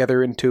piece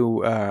together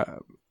into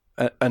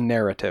a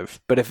narrative.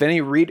 But if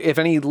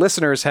any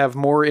listeners have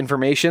more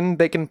information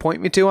they can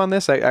point me to on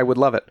this, I would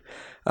love it.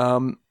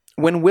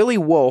 When Willie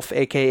Wolf,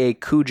 a.k.a.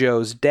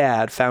 Cujo's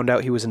dad, found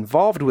out he was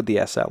involved with the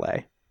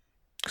SLA,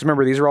 because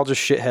remember, these are all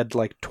just shithead,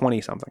 like,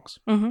 20-somethings.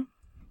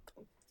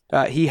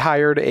 Mm-hmm. He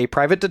hired a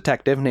private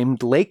detective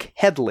named Lake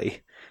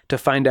Headley to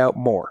find out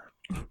more.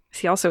 Is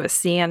he also a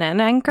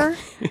CNN anchor?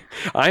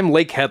 I'm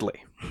Lake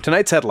Headley.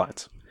 Tonight's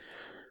headlines.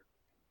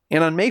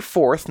 And on May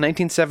 4th,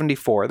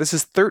 1974, this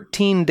is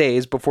 13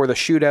 days before the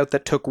shootout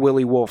that took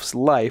Willie Wolf's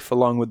life,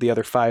 along with the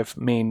other 5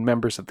 main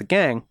members of the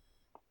gang,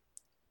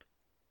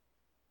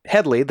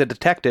 Headley, the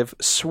detective,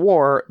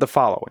 swore the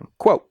following,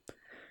 quote,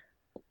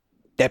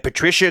 that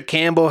Patricia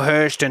Campbell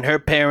Hearst and her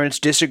parents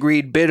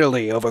disagreed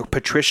bitterly over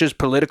Patricia's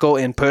political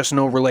and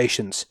personal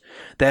relations,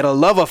 that a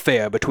love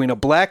affair between a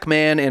black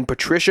man and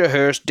Patricia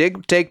Hearst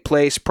did take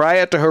place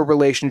prior to her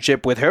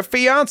relationship with her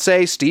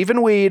fiancé,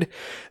 Stephen Weed,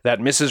 that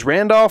Mrs.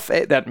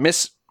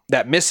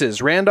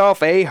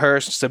 Randolph A.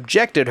 Hearst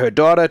subjected her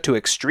daughter to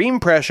extreme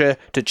pressure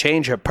to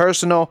change her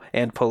personal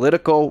and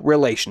political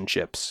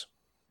relationships.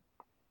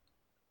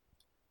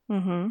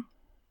 Mm-hmm.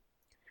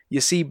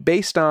 You see,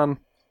 based on...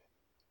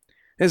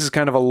 This is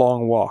kind of a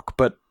long walk,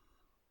 but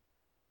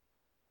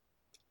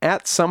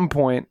at some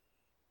point,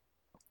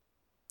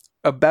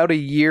 about a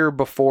year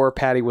before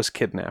Patty was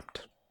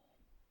kidnapped,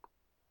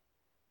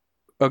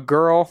 a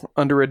girl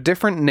under a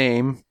different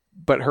name,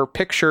 but her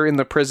picture in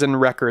the prison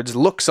records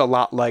looks a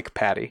lot like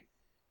Patty,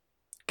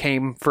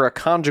 came for a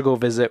conjugal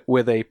visit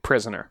with a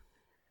prisoner.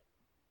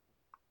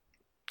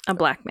 A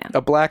black man.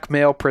 A black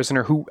male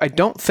prisoner who I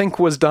don't think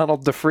was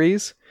Donald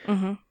DeFreeze,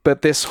 mm-hmm.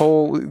 But this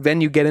whole...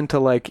 Then you get into,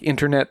 like,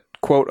 internet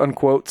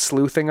quote-unquote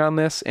sleuthing on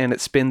this, and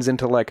it spins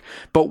into, like,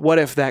 but what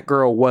if that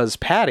girl was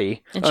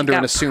Patty under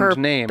an assumed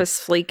name?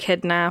 Purposefully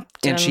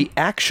kidnapped. And she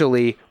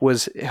actually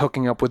was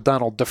hooking up with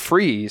Donald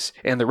DeFreeze,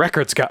 and the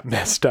records got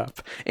messed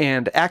up.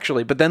 And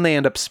actually, but then they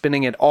end up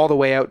spinning it all the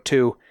way out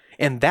to...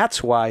 And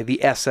that's why the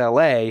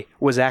SLA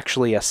was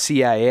actually a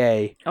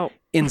CIA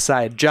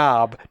inside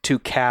job to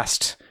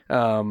cast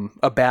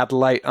a bad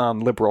light on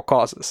liberal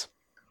causes.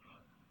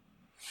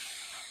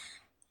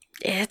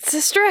 It's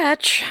a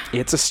stretch.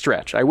 It's a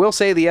stretch. I will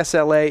say the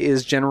SLA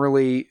is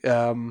generally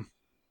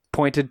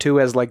pointed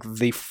to as like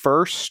the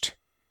first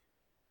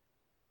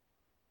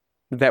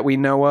that we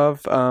know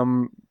of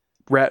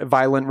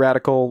violent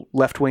radical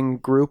left-wing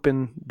group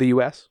in the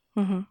U.S.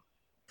 Mm-hmm.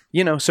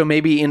 You know, so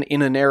maybe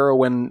in an era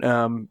when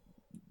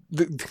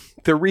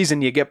the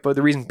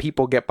reason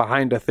people get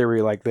behind a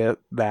theory like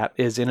that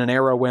is in an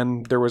era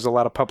when there was a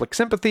lot of public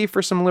sympathy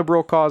for some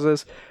liberal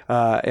causes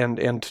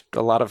and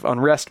a lot of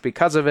unrest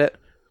because of it.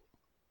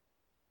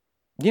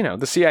 You know,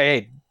 the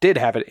CIA did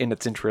have it in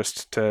its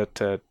interest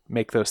to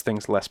make those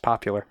things less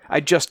popular. I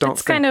just don't think...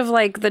 It's kind of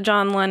like the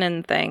John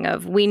Lennon thing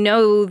of, we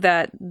know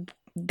that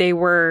they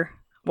were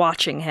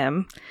watching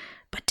him,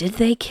 but did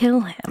they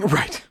kill him?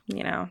 Right.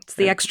 You know, it's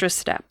the extra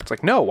step. It's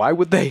like, no, why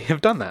would they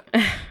have done that?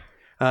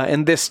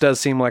 And this does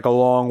seem like a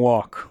long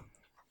walk.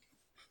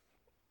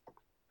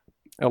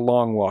 A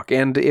long walk.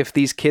 And if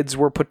these kids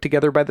were put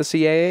together by the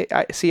CIA,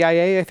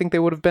 I think they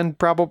would have been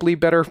probably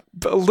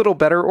a little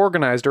better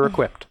organized or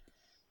equipped.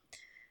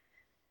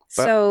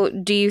 So,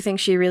 do you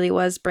think she really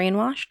was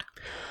brainwashed?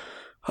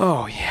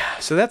 Oh, yeah.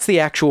 So that's the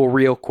actual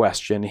real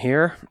question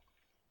here.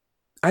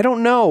 I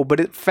don't know,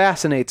 but it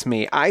fascinates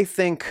me. I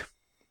think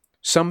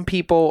some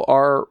people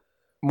are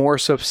more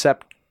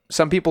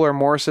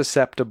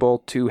susceptible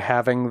to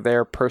having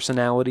their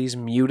personalities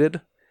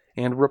muted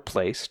and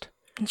replaced.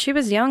 And she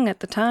was young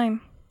at the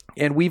time.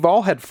 And we've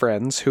all had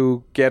friends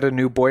who get a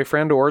new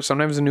boyfriend, or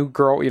sometimes a new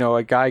girl,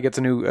 a guy gets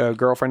a new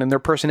girlfriend, and their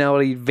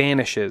personality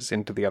vanishes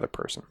into the other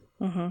person.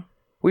 Mm-hmm.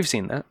 We've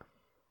seen that.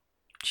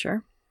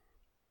 Sure.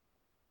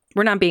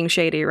 We're not being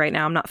shady right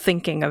now. I'm not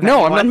thinking of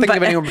anyone. I'm not thinking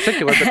of anyone in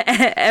particular. But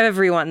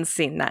everyone's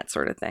seen that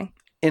sort of thing.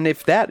 And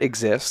if that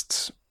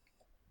exists,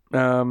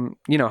 how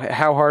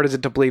hard is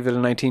it to believe that a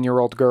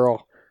 19-year-old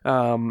girl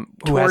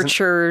who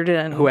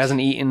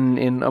hasn't eaten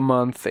in a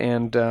month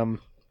and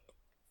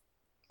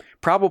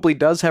probably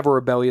does have a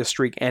rebellious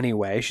streak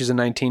anyway. She's a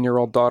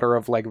 19-year-old daughter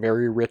of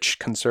very rich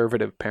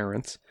conservative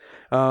parents.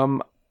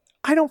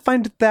 I don't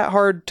find it that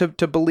hard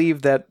to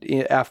believe that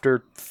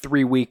after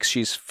 3 weeks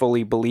she's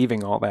fully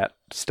believing all that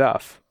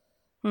stuff.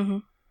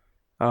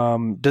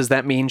 Mm-hmm. Does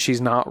that mean she's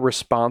not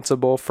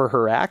responsible for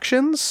her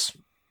actions?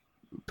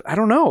 I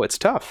don't know. It's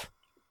tough.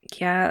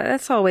 Yeah,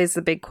 that's always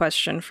the big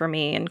question for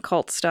me in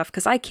cult stuff,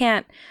 because I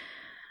can't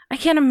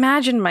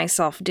imagine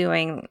myself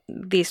doing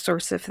these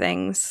sorts of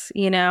things,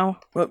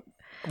 Well,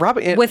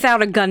 Robin,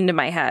 without a gun to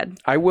my head.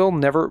 I will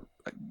never,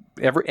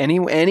 ever,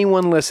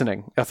 anyone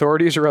listening,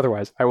 authorities or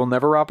otherwise, I will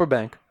never rob a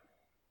bank.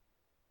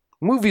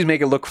 Movies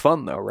make it look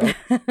fun, though, right?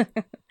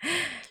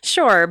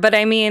 Sure, but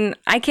I mean,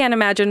 I can't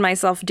imagine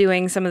myself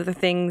doing some of the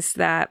things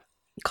that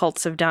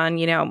cults have done,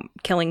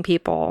 killing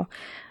people,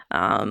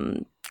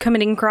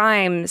 committing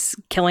crimes,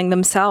 killing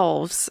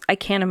themselves. I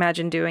can't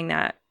imagine doing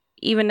that,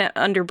 even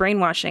under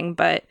brainwashing,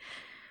 but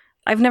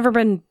I've never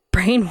been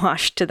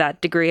brainwashed to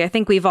that degree. I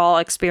think we've all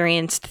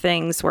experienced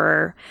things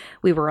where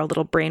we were a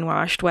little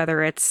brainwashed,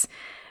 whether it's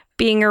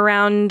being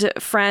around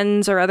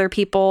friends or other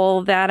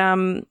people that,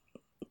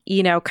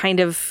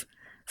 kind of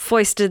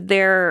foisted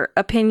their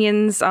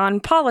opinions on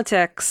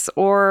politics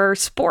or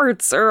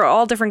sports or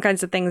all different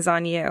kinds of things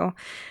on you.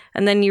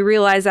 And then you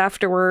realize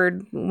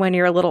afterward, when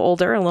you're a little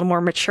older, a little more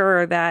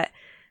mature, that,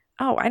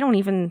 oh, I don't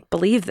even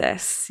believe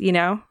this,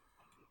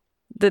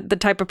 The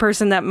type of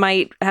person that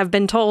might have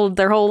been told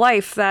their whole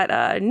life that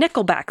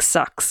Nickelback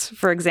sucks,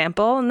 for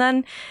example, and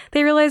then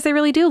they realize they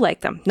really do like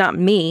them. Not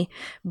me,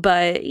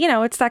 but,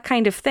 it's that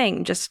kind of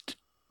thing, just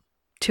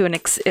to an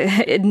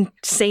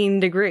insane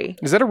degree.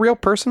 Is that a real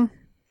person?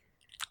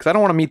 Because I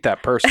don't want to meet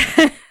that person.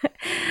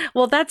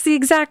 Well, that's the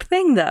exact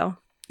thing, though.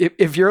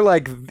 If you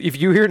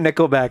hear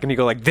Nickelback and you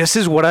go this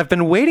is what I've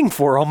been waiting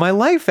for all my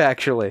life,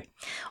 actually.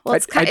 Well,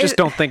 I just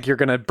don't think you're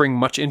going to bring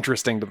much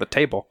interesting to the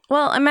table.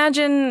 Well,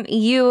 imagine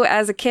you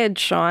as a kid,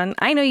 Sean.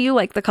 I know you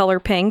like the color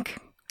pink.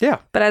 Yeah.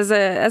 But as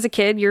a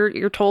kid,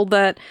 you're told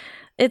that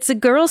it's a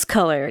girl's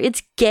color.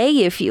 It's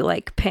gay if you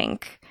like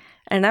pink.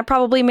 And that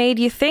probably made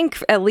you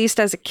think, at least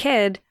as a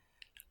kid,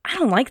 I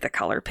don't like the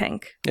color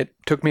pink. It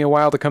took me a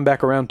while to come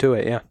back around to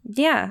it, yeah.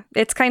 Yeah,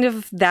 it's kind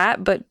of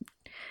that, but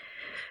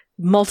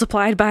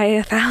multiplied by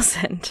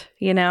 1,000,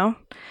 I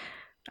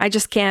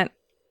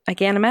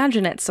can't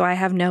imagine it, so I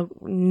have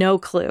no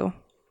clue.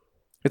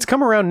 It's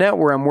come around now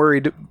where I'm more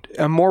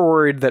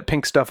worried that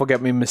pink stuff will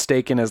get me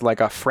mistaken as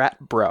a frat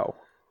bro.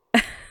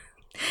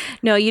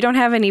 No, you don't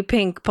have any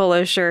pink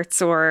polo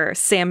shirts or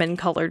salmon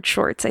colored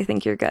shorts. I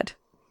think you're good.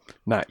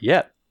 Not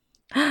yet.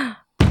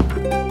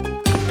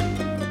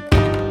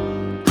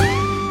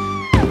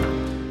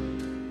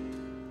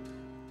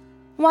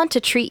 Want to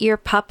treat your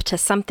pup to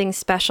something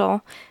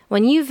special?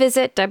 When you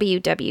visit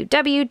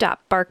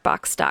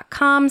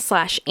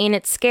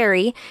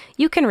www.barkbox.com/ain'titscary,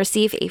 you can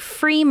receive a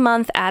free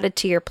month added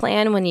to your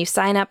plan when you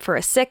sign up for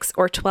a 6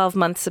 or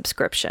 12-month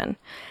subscription.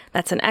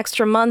 That's an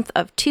extra month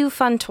of 2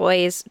 fun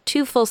toys,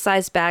 2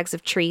 full-size bags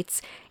of treats,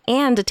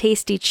 and a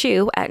tasty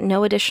chew at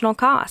no additional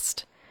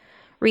cost.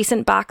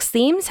 Recent box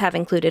themes have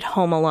included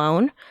Home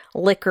Alone,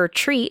 Lick or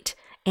Treat,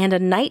 and A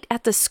Night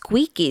at the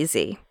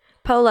Squeakeasy.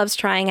 Poe loves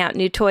trying out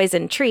new toys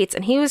and treats,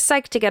 and he was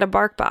psyched to get a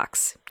bark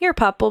box. Your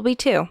pup will be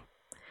too.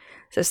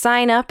 So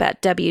sign up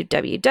at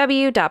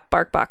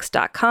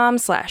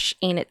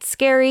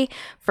www.barkbox.com/ain'titscary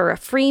for a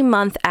free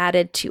month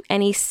added to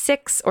any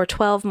 6 or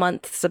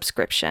 12-month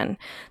subscription.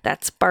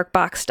 That's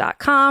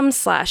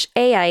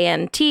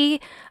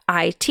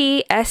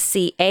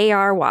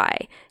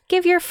barkbox.com/AINTITSCARY.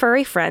 Give your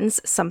furry friends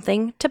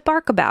something to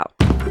bark about.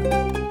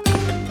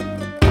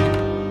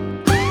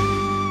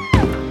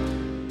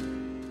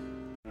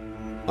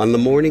 On the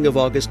morning of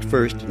August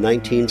 1st,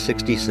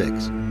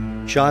 1966,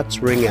 shots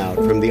ring out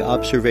from the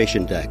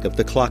observation deck of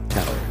the clock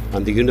tower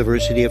on the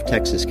University of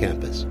Texas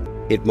campus.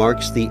 It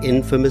marks the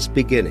infamous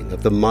beginning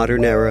of the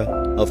modern era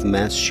of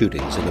mass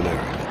shootings in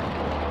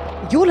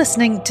America. You're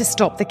listening to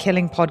Stop the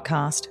Killing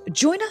podcast.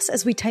 Join us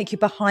as we take you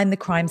behind the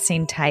crime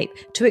scene tape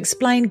to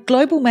explain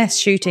global mass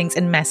shootings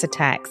and mass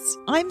attacks.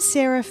 I'm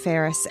Sarah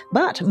Ferris,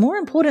 but more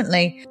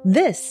importantly,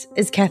 this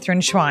is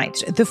Catherine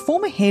Schweit, the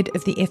former head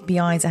of the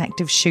FBI's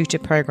active shooter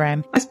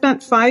program. I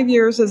spent 5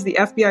 years as the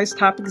FBI's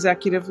top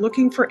executive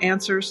looking for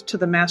answers to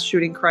the mass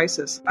shooting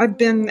crisis. I've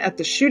been at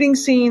the shooting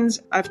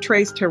scenes, I've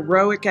traced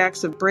heroic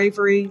acts of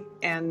bravery,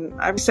 and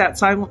I've sat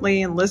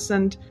silently and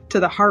listened to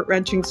the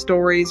heart-wrenching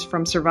stories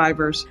from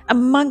survivors.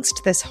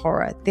 Amongst this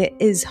horror, there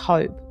is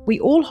hope.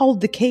 We all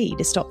hold the key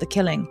to stop the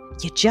killing.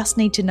 You just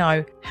need to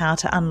know how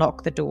to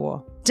unlock the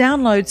door.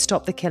 Download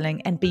Stop the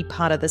Killing and be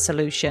part of the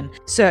solution.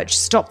 Search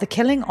Stop the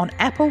Killing on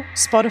Apple,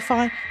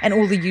 Spotify, and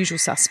all the usual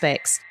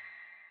suspects.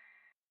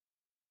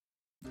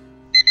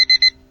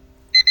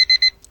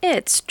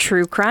 It's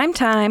true crime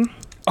time.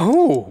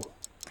 Oh!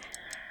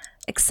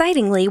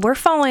 Excitingly, we're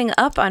following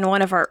up on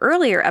one of our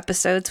earlier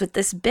episodes with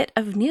this bit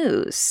of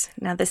news.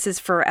 Now, this is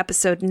for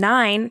episode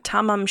 9,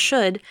 Tamam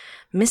Shud,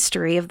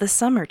 Mystery of the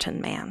Somerton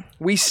Man.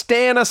 We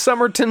stan a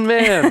Somerton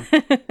Man!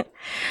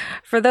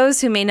 For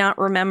those who may not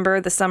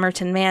remember, the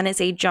Somerton Man is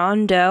a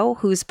John Doe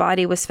whose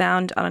body was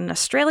found on an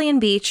Australian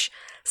beach,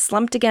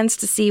 slumped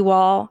against a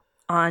seawall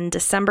on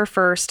December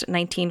 1st,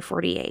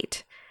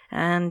 1948.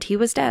 And he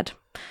was dead.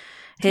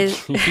 He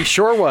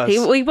sure was.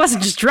 He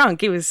wasn't just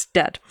drunk, he was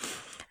dead.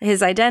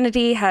 His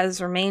identity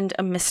has remained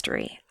a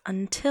mystery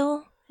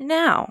until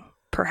now,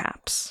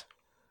 perhaps.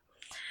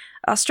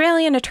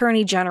 Australian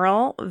Attorney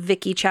General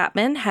Vicky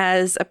Chapman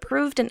has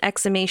approved an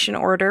exhumation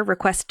order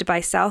requested by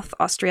South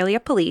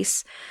Australia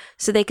Police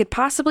so they could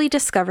possibly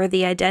discover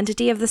the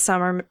identity of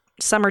the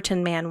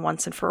Somerton Man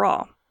once and for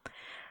all.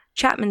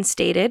 Chapman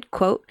stated,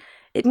 quote,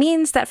 "It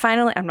means that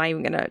finally," I'm not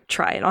even going to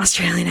try an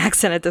Australian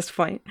accent at this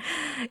point.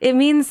 "It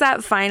means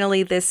that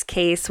finally this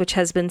case, which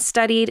has been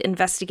studied,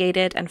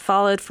 investigated, and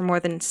followed for more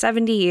than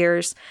 70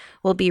 years,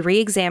 will be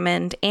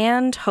re-examined,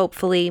 and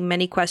hopefully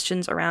many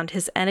questions around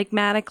his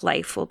enigmatic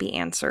life will be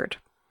answered."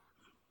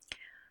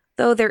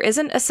 Though there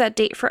isn't a set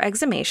date for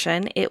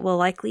exhumation, it will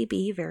likely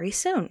be very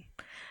soon.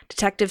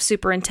 Detective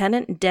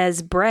Superintendent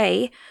Des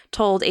Bray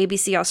told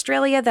ABC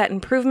Australia that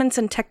improvements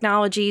in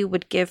technology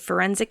would give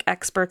forensic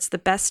experts the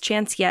best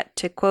chance yet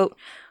to, quote,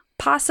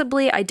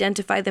 "possibly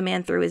identify the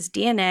man through his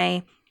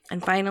DNA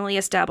and finally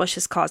establish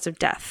his cause of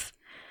death.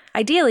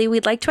 Ideally,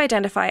 we'd like to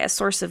identify a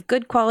source of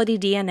good quality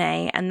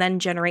DNA and then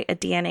generate a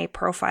DNA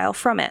profile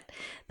from it.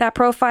 That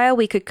profile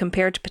we could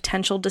compare to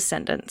potential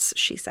descendants,"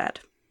 she said.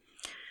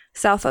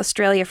 South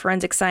Australia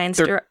Forensic Science...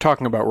 They're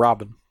talking about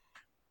Robin.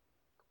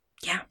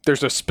 Yeah.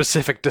 There's a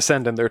specific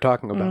descendant they're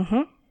talking about.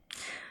 Mm-hmm.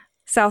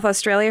 South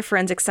Australia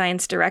Forensic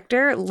Science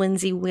Director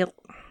Lindsay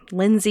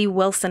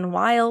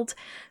Wilson-Wild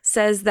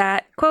says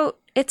that, quote,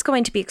 "It's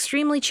going to be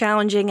extremely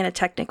challenging in a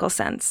technical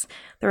sense.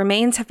 The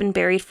remains have been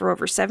buried for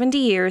over 70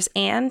 years,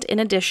 and, in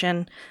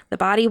addition, the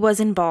body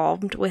was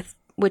embalmed,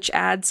 which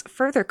adds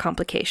further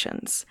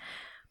complications.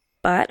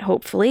 But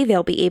hopefully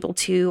they'll be able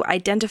to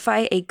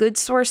identify a good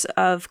source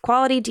of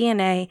quality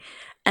DNA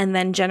and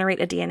then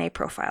generate a DNA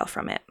profile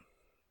from it.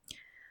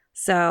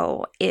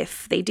 So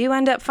if they do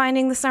end up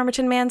finding the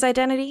Somerton Man's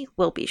identity,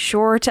 we'll be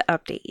sure to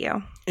update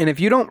you." And if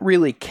you don't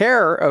really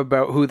care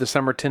about who the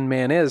Somerton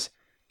Man is,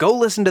 go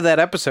listen to that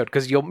episode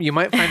because you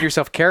might find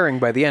yourself caring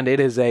by the end. It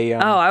is a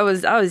I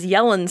was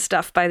yelling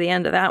stuff by the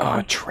end of that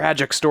one. A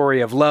tragic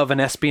story of love and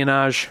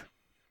espionage,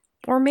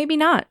 or maybe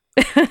not.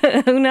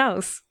 Who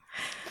knows?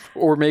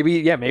 Or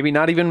maybe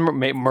not even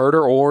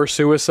murder or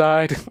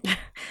suicide.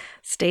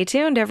 Stay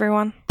tuned,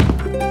 everyone.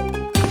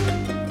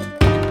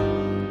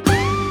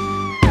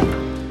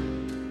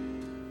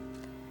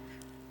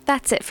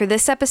 That's it for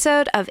this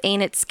episode of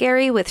Ain't It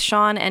Scary with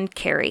Sean and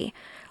Carrie.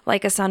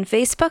 Like us on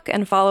Facebook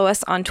and follow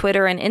us on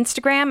Twitter and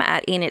Instagram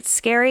at Ain't It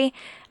Scary,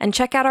 and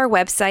check out our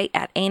website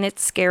at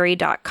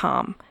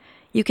ain'titscary.com.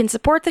 You can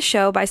support the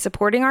show by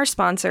supporting our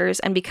sponsors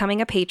and becoming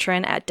a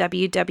patron at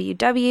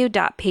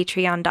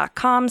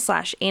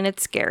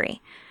www.patreon.com/ain'titscary.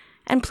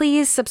 And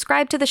please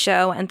subscribe to the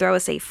show and throw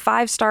us a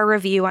 5-star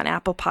review on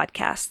Apple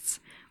Podcasts.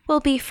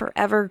 We'll be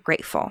forever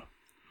grateful.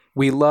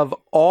 We love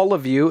all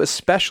of you,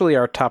 especially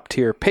our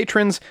top-tier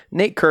patrons,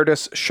 Nate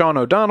Curtis, Sean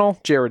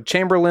O'Donnell, Jared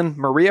Chamberlain,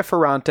 Maria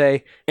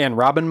Ferrante, and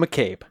Robin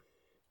McCabe.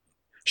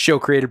 Show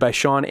created by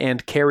Sean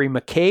and Carrie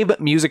McCabe,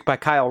 music by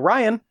Kyle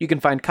Ryan. You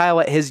can find Kyle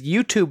at his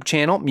YouTube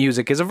channel,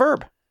 Music is a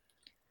Verb.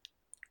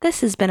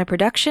 This has been a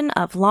production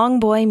of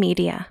Longboy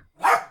Media.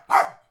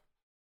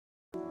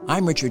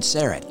 I'm Richard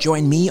Serrett.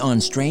 Join me on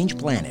Strange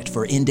Planet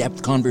for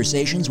in-depth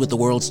conversations with the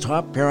world's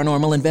top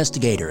paranormal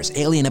investigators,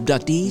 alien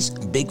abductees,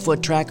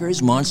 Bigfoot trackers,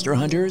 monster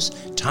hunters,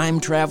 time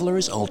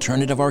travelers,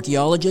 alternative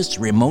archaeologists,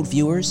 remote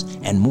viewers,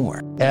 and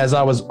more. As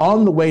I was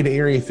on the way to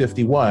Area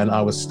 51,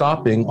 I was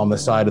stopping on the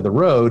side of the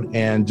road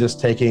and just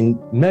taking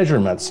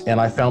measurements, and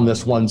I found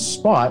this one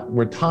spot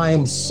where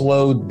time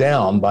slowed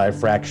down by a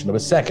fraction of a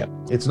second.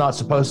 It's not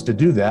supposed to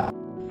do that.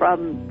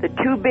 From the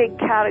two big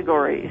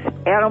categories,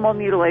 animal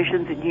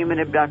mutilations and human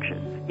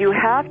abductions, you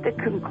have to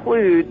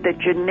conclude that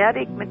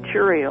genetic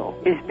material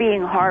is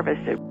being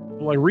harvested.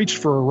 Well, I reached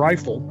for a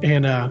rifle,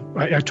 and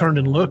I turned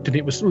and looked, and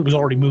it was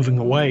already moving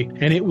away,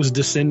 and it was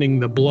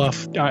descending the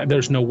bluff.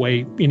 There's no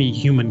way any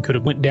human could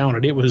have went down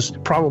it. It was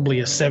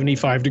probably a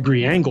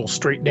 75-degree angle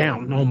straight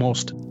down,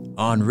 almost.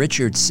 On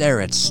Richard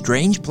Syrett's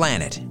Strange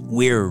Planet,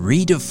 we're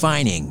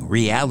redefining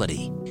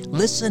reality.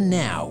 Listen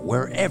now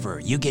wherever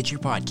you get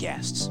your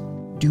podcasts.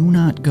 Do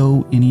not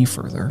go any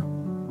further.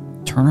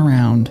 Turn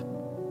around.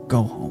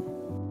 Go home.